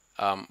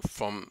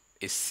from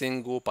a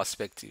single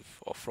perspective,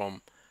 or from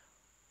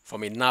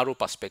a narrow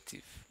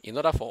perspective. In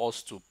order for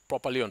us to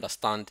properly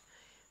understand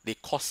the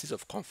causes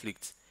of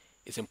conflict,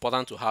 it's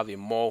important to have a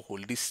more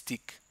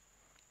holistic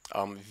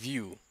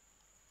view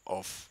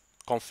of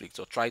conflicts,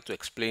 or try to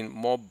explain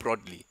more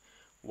broadly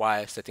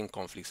why certain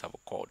conflicts have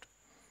occurred.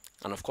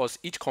 And of course,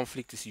 each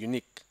conflict is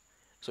unique.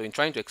 So in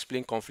trying to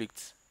explain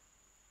conflicts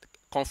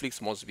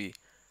must be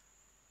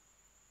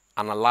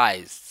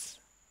analyzed,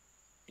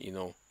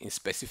 in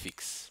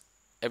specifics.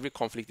 Every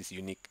conflict is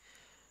unique.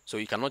 So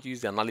you cannot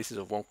use the analysis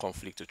of one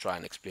conflict to try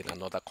and explain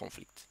another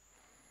conflict.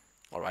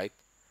 All right?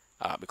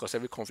 Because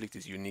every conflict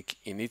is unique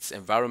in its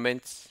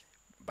environment,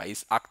 by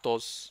its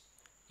actors,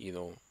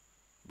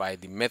 by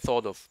the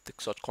method of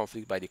such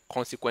conflict, by the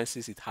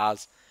consequences it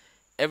has.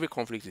 Every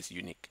conflict is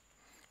unique.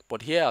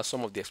 But here are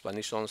some of the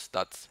explanations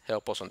that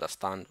help us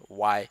understand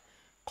why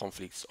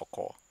conflicts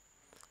occur.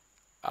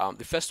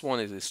 The first one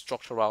is the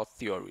structural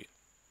theory.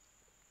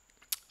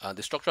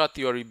 The structural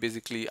theory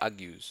basically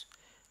argues,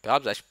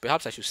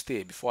 perhaps I should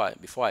stay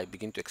before I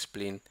begin to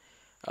explain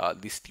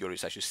these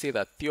theories. I should say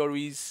that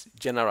theories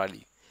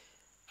generally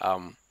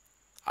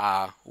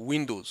are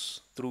windows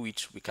through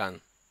which we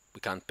can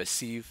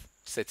perceive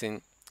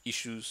certain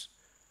issues.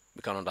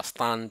 We can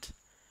understand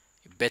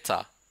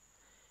better,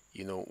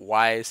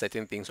 why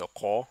certain things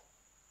occur,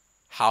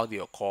 how they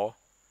occur,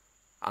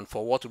 and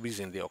for what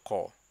reason they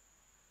occur.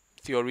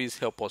 Theories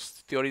help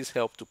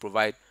to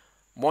provide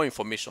more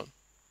information,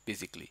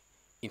 basically,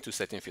 into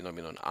certain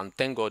phenomenon. And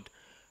thank God,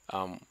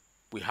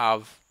 we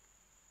have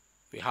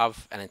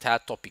an entire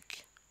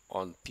topic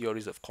on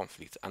theories of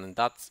conflict, and in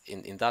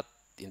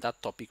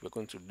that topic we're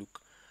going to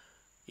look,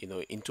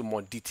 into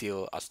more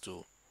detail as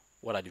to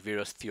what are the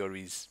various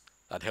theories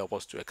that help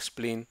us to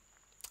explain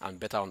and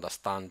better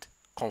understand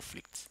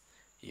conflict,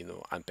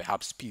 and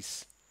perhaps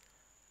peace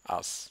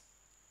as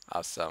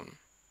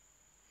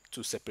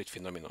two separate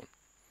phenomena.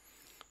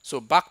 So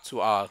back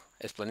to our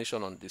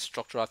explanation on the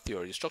structural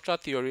theory. The structural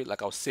theory,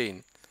 like I was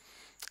saying,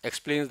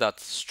 explains that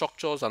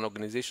structures and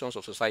organizations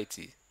of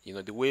society,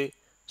 the way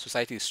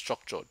society is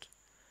structured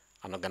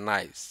and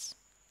organized,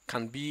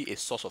 can be a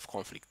source of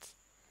conflict.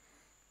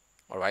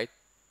 All right.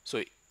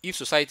 So if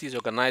society is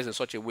organized in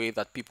such a way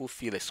that people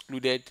feel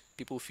excluded,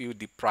 people feel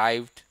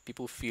deprived,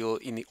 people feel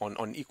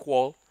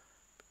unequal,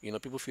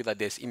 people feel that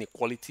there's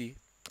inequality,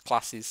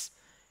 classes,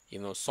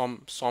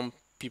 Some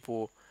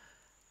people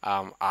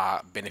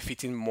are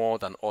benefiting more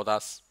than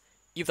others.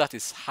 If that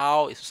is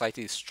how a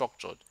society is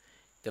structured,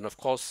 then of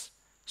course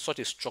such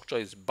a structure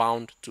is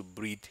bound to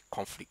breed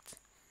conflict.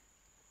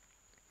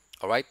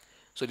 All right.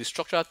 So the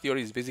structural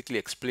theory is basically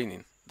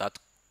explaining that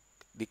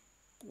the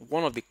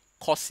one of the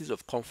causes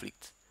of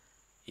conflict,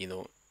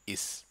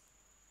 is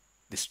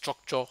the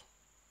structure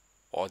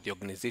or the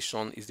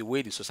organization, is the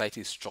way the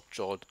society is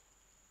structured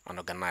and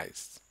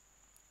organized.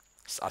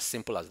 It's as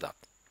simple as that.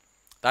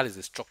 That is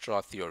the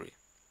structural theory.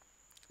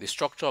 The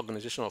structural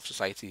organization of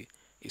society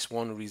is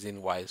one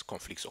reason why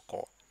conflicts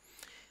occur.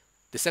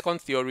 The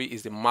second theory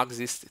is the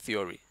Marxist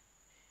theory.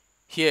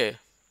 Here,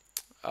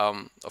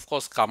 of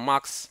course, Karl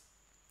Marx,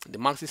 the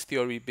Marxist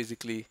theory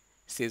basically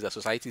says that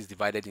society is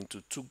divided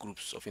into two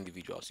groups of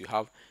individuals. You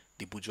have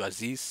the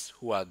bourgeoisie,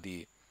 who are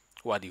the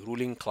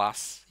ruling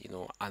class,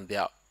 and they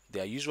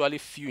are usually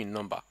few in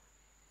number.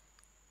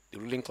 The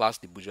ruling class,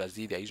 the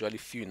bourgeoisie, they are usually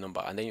few in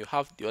number. And then you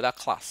have the other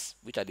class,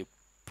 which are the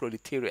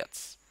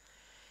proletariats.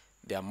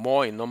 They are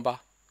more in number.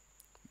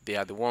 They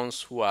are the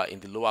ones who are in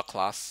the lower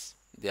class.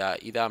 They are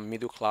either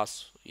middle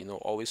class,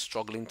 always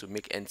struggling to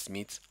make ends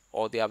meet,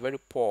 or they are very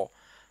poor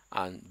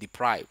and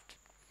deprived.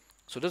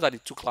 So those are the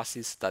two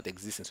classes that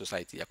exist in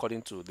society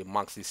according to the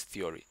Marxist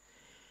theory.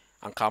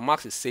 And Karl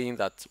Marx is saying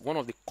that one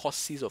of the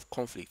causes of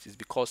conflict is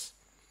because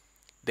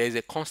there is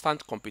a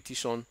constant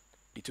competition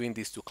between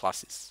these two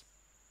classes,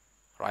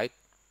 right?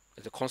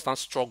 There's a constant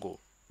struggle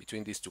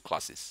between these two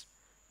classes.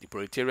 The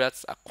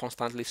proletariats are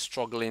constantly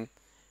struggling,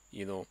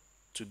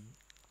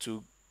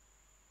 to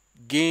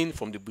gain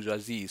from the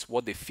bourgeoisie is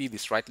what they feel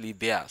is rightly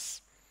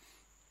theirs.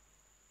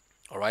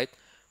 All right.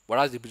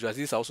 Whereas the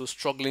bourgeoisie are also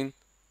struggling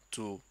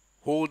to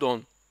hold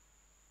on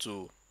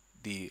to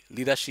the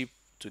leadership,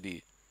 to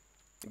the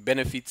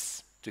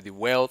benefits, to the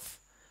wealth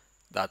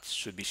that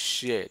should be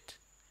shared,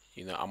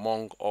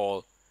 among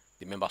all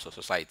the members of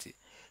society.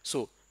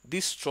 So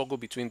this struggle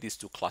between these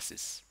two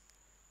classes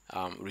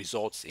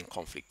results in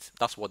conflict.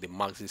 That's what the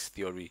Marxist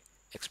theory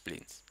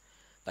explains.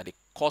 That the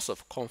cause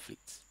of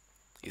conflict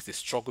is the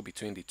struggle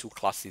between the two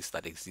classes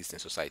that exist in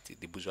society,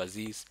 the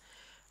bourgeoisie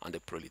and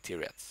the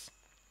proletariats.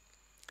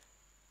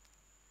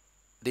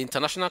 The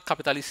international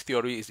capitalist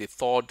theory is the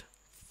third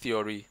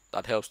theory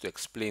that helps to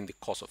explain the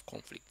cause of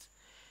conflict.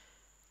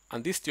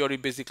 And this theory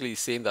basically is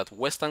saying that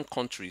Western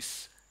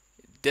countries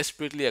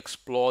desperately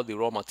explore the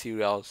raw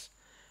materials,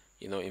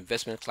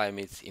 investment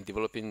climates in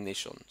developing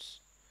nations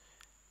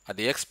at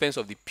the expense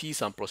of the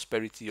peace and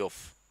prosperity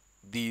of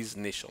these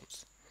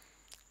nations.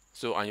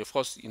 So, and of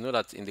course, you know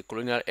that in the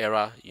colonial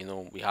era,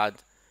 we had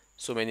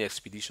so many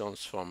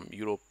expeditions from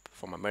Europe,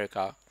 from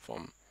America,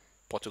 from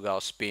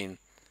Portugal, Spain,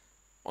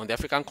 on the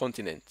African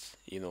continent,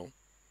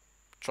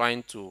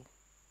 trying to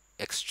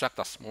extract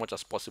as much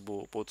as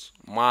possible both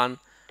man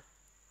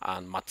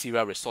and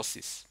material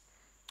resources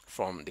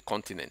from the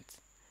continent.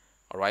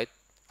 All right,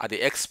 at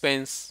the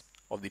expense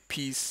of the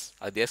peace,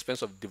 at the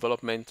expense of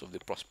development, of the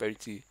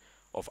prosperity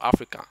of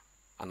Africa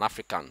and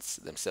Africans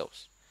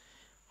themselves.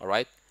 All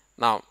right,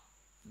 now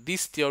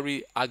this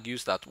theory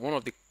argues that one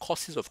of the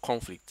causes of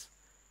conflict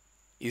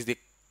is the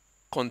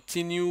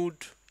continued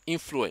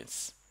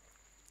influence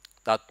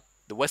that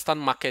the Western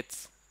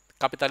market,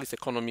 capitalist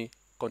economy,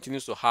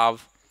 continues to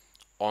have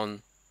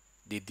on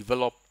the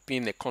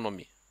developing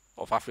economy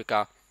of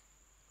Africa,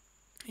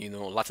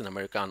 Latin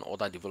America, and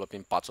other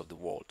developing parts of the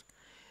world.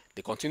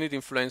 The continued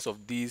influence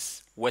of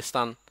these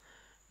Western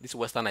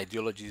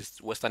ideologies,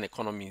 Western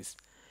economies,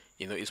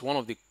 is one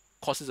of the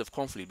causes of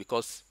conflict,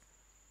 because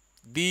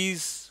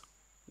these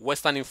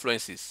Western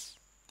influences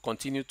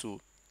continue to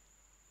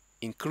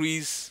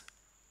increase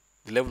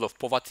the level of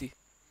poverty.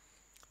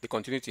 They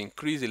continue to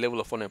increase the level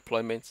of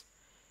unemployment.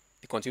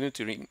 They continue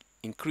to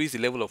increase the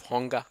level of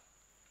hunger,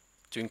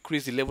 to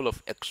increase the level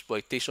of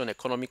exploitation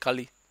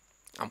economically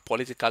and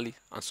politically.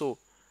 And so,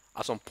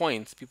 at some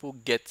point, people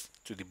get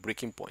to the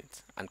breaking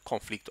point and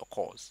conflict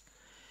occurs.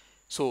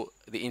 So,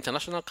 the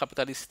international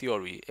capitalist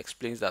theory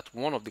explains that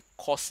one of the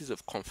causes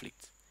of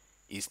conflict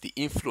is the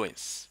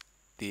influence,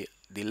 the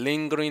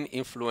lingering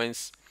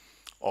influence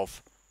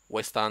of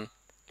Western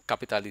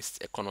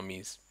capitalist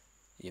economies,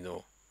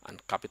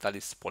 and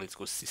capitalist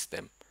political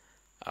system,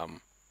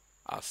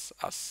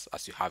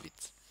 as you have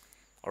it.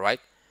 All right.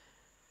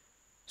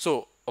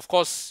 So, of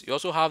course, you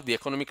also have the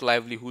economic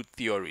livelihood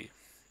theory,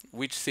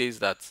 which says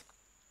that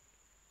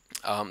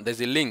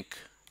there's a link,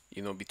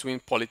 between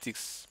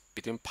politics,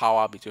 between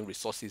power, between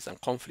resources and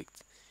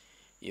conflict,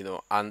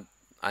 and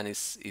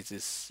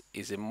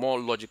it's a more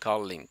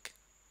logical link.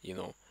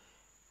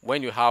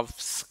 When you have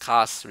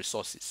scarce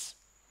resources,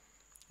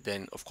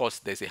 then of course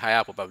there's a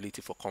higher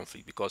probability for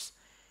conflict, because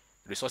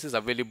resources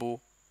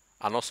available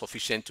are not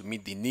sufficient to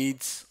meet the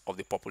needs of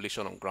the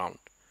population on ground.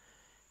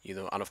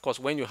 And of course,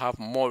 when you have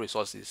more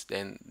resources,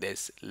 then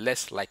there's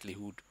less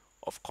likelihood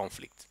of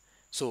conflict.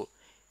 So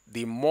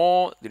the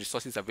more the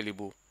resources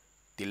available,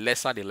 the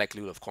lesser the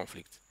likelihood of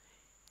conflict.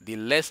 The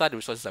lesser the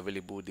resources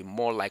available, the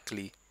more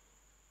likely,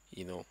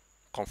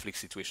 conflict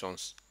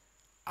situations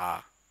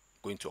are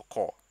going to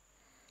occur.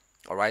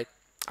 All right.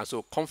 And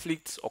so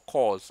conflict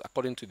occurs,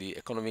 according to the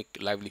economic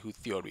livelihood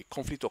theory,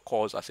 conflict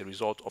occurs as a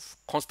result of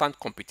constant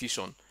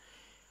competition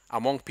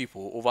among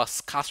people over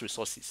scarce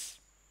resources,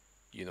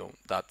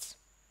 that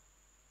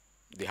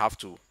they have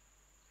to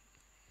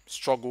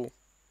struggle,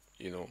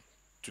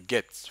 to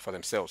get for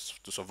themselves,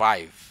 to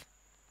survive,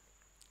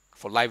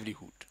 for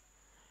livelihood.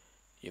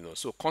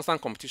 So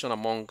constant competition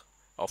among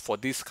for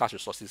these scarce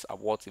resources are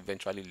what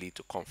eventually lead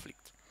to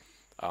conflict.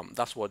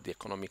 That's what the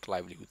economic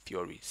livelihood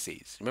theory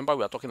says. Remember,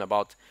 we are talking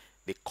about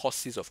the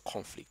causes of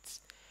conflict,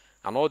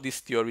 and all these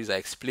theories are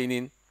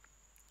explaining,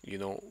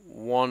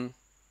 one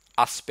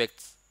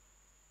aspect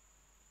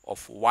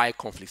of why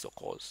conflict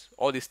occurs.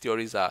 All these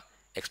theories are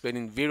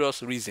explaining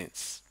various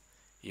reasons,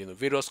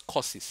 various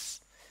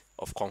causes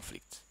of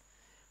conflict.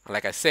 And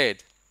like I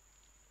said,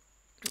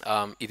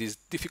 it is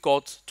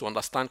difficult to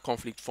understand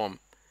conflict from,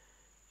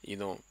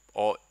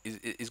 or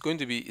it's going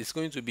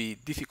to be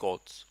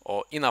difficult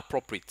or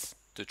inappropriate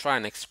to try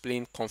and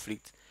explain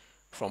conflict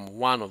from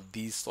one of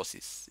these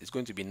sources. It's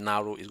going to be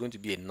narrow. It's going to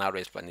be a narrow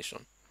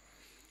explanation.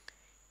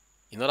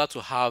 In order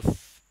to have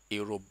a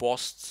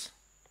robust,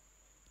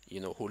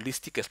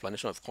 holistic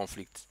explanation of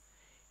conflict,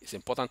 it's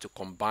important to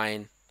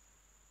combine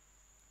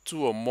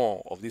two or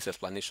more of these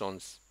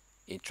explanations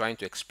in trying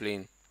to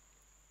explain.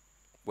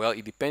 Well,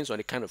 it depends on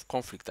the kind of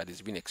conflict that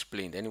is being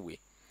explained anyway.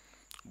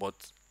 But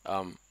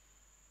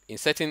in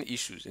certain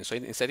issues, in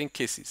certain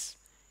cases,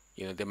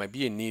 there might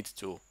be a need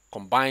to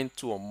combine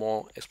two or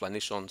more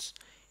explanations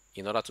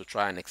in order to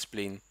try and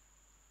explain,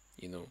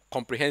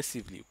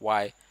 comprehensively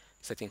why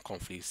certain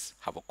conflicts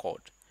have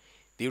occurred.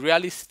 The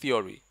realist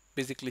theory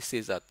basically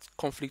says that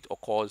conflict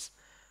occurs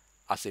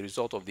as a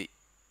result of the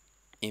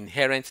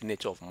inherent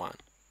nature of man.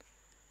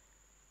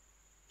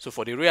 So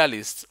for the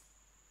realist,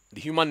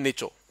 the human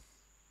nature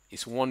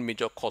is one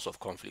major cause of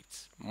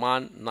conflict.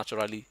 Man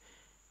naturally,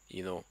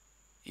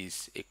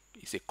 is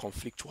a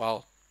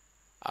conflictual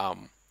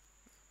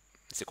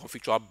it's a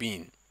conflictual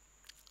being,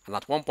 and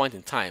at one point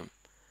in time,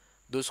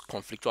 those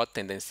conflictual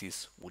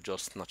tendencies will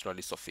just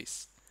naturally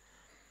surface.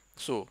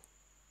 So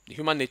the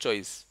human nature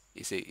is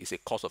a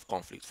cause of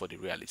conflict for the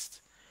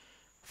realist.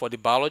 For the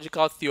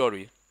biological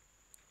theory,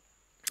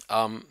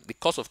 the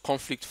cause of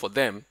conflict for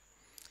them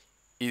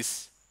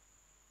is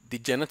the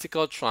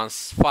genetical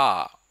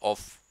transfer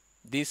of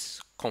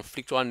this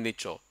conflictual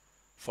nature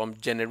from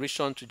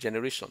generation to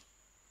generation.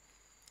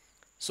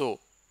 So,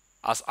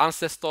 as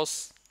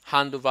ancestors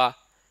hand over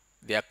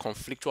their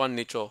conflictual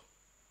nature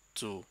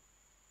to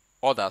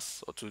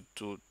others, or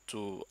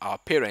to our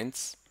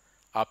parents,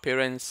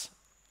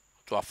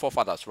 to our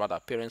forefathers, rather,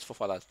 parents,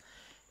 forefathers,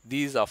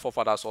 these our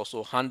forefathers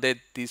also handed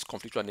this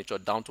conflictual nature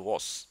down to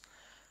us.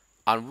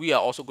 And we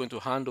are also going to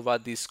hand over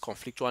this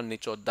conflictual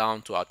nature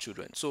down to our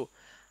children. So,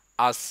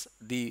 as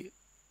the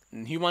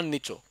human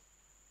nature,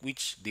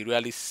 which the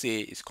realists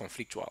say is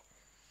conflictual,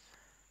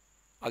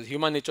 as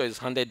human nature is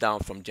handed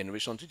down from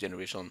generation to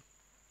generation,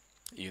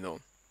 you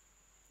know,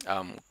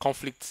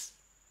 conflict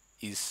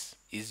is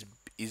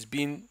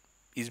being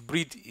is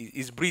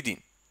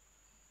breeding.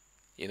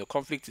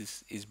 Conflict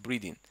is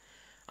breeding,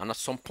 and at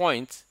some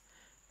point,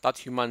 that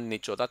human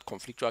nature, that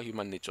conflictual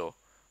human nature,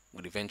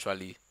 would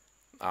eventually,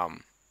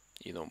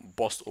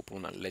 burst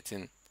open and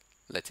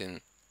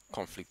letting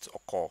conflicts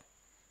occur.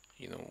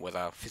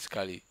 Whether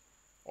physically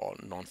or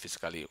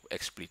non-physically,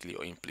 explicitly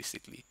or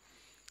implicitly,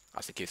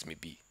 as the case may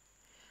be.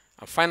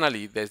 And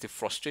finally, there's the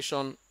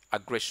frustration,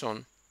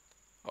 anger,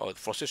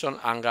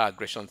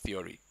 aggression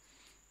theory,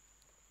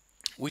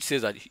 which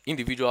says that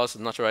individuals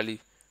naturally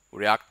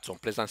react to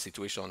unpleasant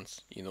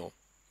situations,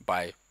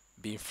 by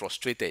being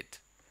frustrated.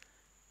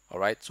 All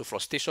right. So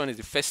frustration is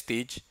the first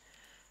stage,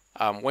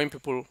 when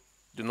people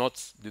do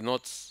not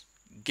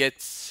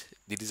get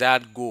the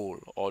desired goal,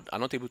 or are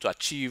not able to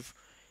achieve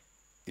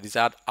the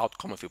desired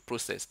outcome of a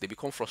process. They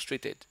become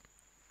frustrated.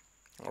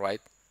 All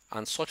right.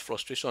 And such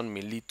frustration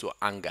may lead to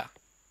anger,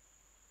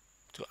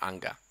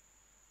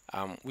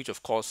 which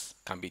of course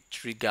can be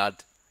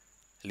triggered,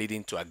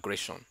 leading to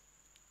aggression.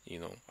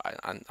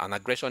 And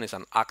aggression is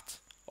an act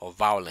of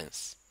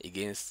violence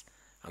against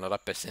another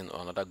person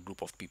or another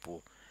group of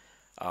people,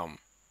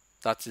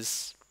 that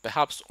is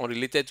perhaps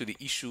unrelated to the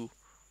issue,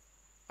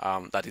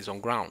 that is on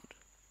ground.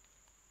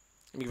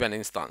 Let me give an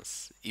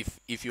instance.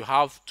 If you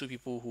have two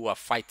people who are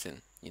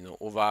fighting,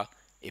 over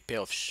a pair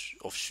of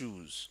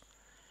shoes,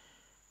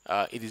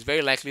 it is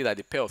very likely that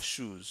the pair of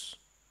shoes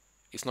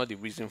is not the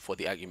reason for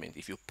the argument.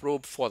 If you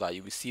probe further,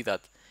 you will see that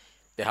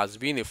there has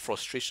been a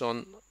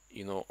frustration,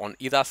 on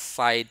either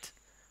side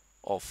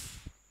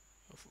of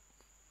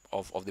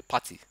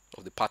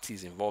the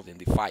parties involved in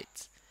the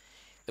fight.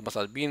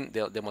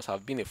 There must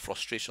have been a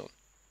frustration,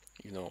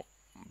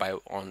 by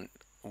on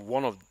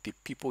one of the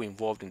people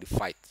involved in the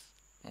fight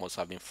must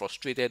have been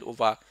frustrated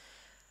over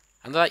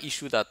another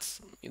issue that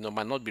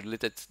might not be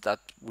related, that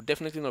would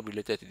definitely not be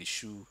related to the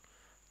shoe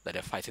that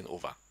they're fighting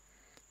over.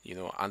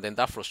 And then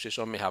that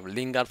frustration may have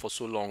lingered for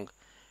so long.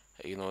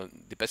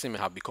 The person may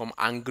have become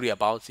angry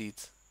about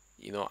it.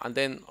 And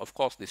then of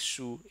course the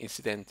shoe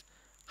incident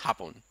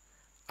happened,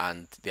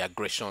 and the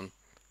aggression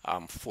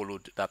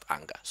followed that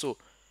anger. So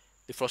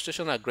The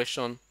frustration,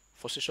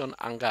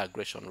 anger,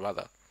 aggression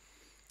rather,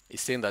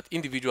 is saying that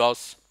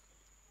individuals,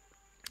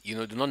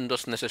 do not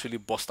just necessarily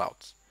burst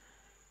out.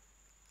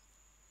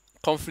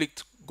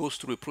 Conflict goes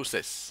through a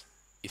process.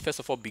 It first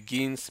of all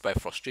begins by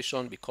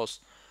frustration because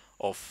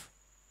of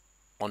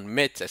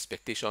unmet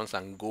expectations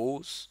and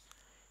goals,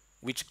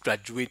 which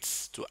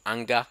graduates to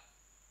anger,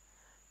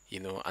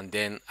 and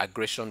then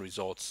aggression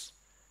results,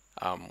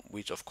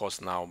 which of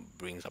course now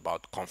brings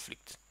about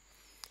conflict.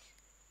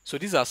 So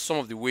these are some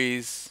of the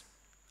ways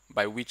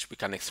by which we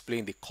can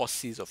explain the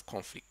causes of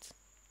conflict.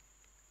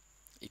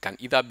 It can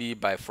either be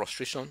by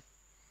frustration,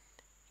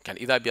 it can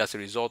either be as a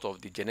result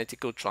of the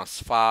genetical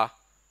transfer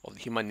of the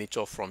human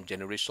nature from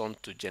generation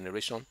to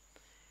generation.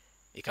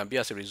 It can be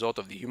as a result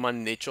of the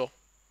human nature.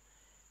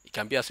 It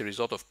can be as a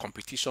result of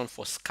competition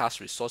for scarce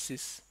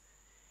resources.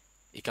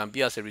 It can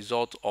be as a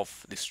result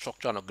of the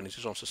structure and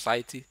organization of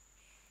society.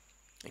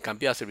 It can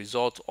be as a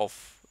result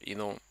of,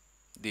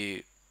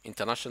 the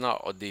international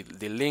or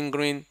the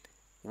lingering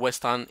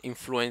Western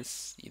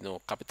influence,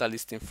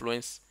 capitalist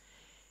influence.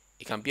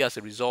 It can be as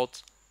a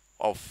result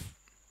of,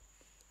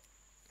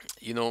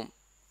 you know,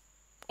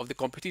 of the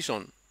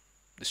competition,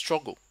 the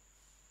struggle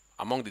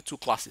among the two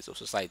classes of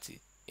society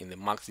in the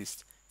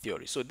Marxist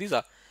theory. So these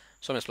are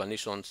some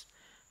explanations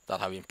that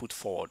have been put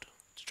forward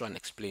to try and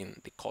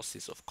explain the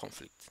causes of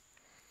conflict.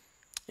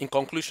 In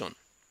conclusion,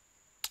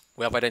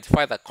 we have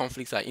identified that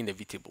conflicts are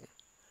inevitable.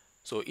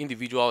 So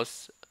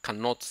individuals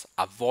cannot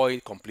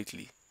avoid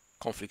completely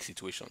conflict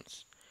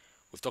situations.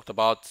 We've talked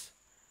about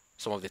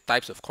some of the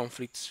types of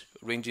conflicts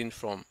ranging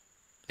from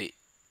the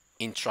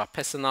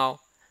intrapersonal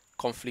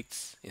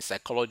conflicts in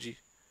psychology,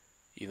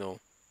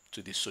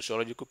 to the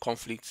sociological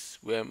conflicts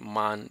where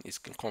man is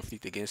in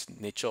conflict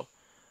against nature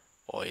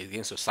or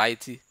against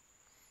society,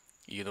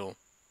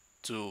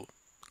 to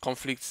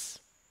conflicts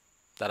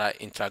that are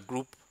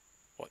intragroup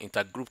or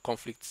intergroup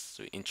conflicts,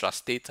 so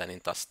intrastate and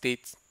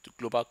interstate, to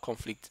global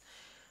conflict,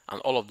 and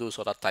all of those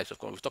other types of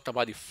conflict. We've talked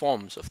about the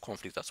forms of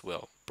conflict as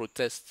well: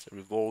 protests,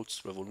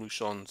 revolts,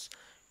 revolutions,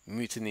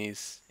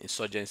 mutinies,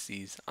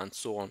 insurgencies, and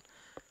so on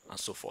and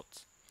so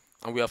forth.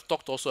 And we have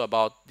talked also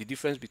about the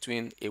difference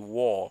between a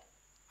war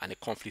and a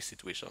conflict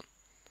situation.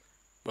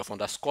 We have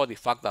underscored the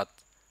fact that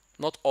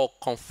not all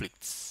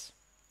conflicts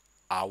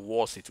are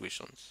war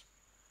situations,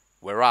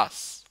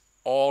 whereas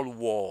all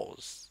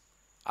wars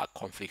are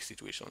conflict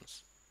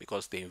situations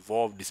because they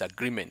involve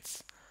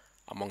disagreements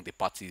among the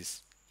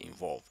parties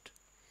involved.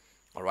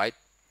 All right.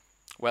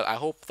 Well, I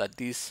hope that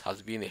this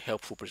has been a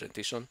helpful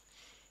presentation.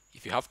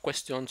 If you have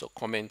questions or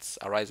comments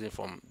arising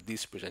from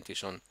this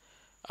presentation,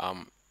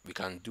 we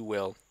can do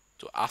well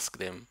to ask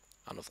them,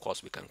 and of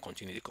course, we can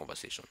continue the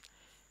conversation.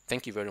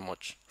 Thank you very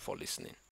much for listening.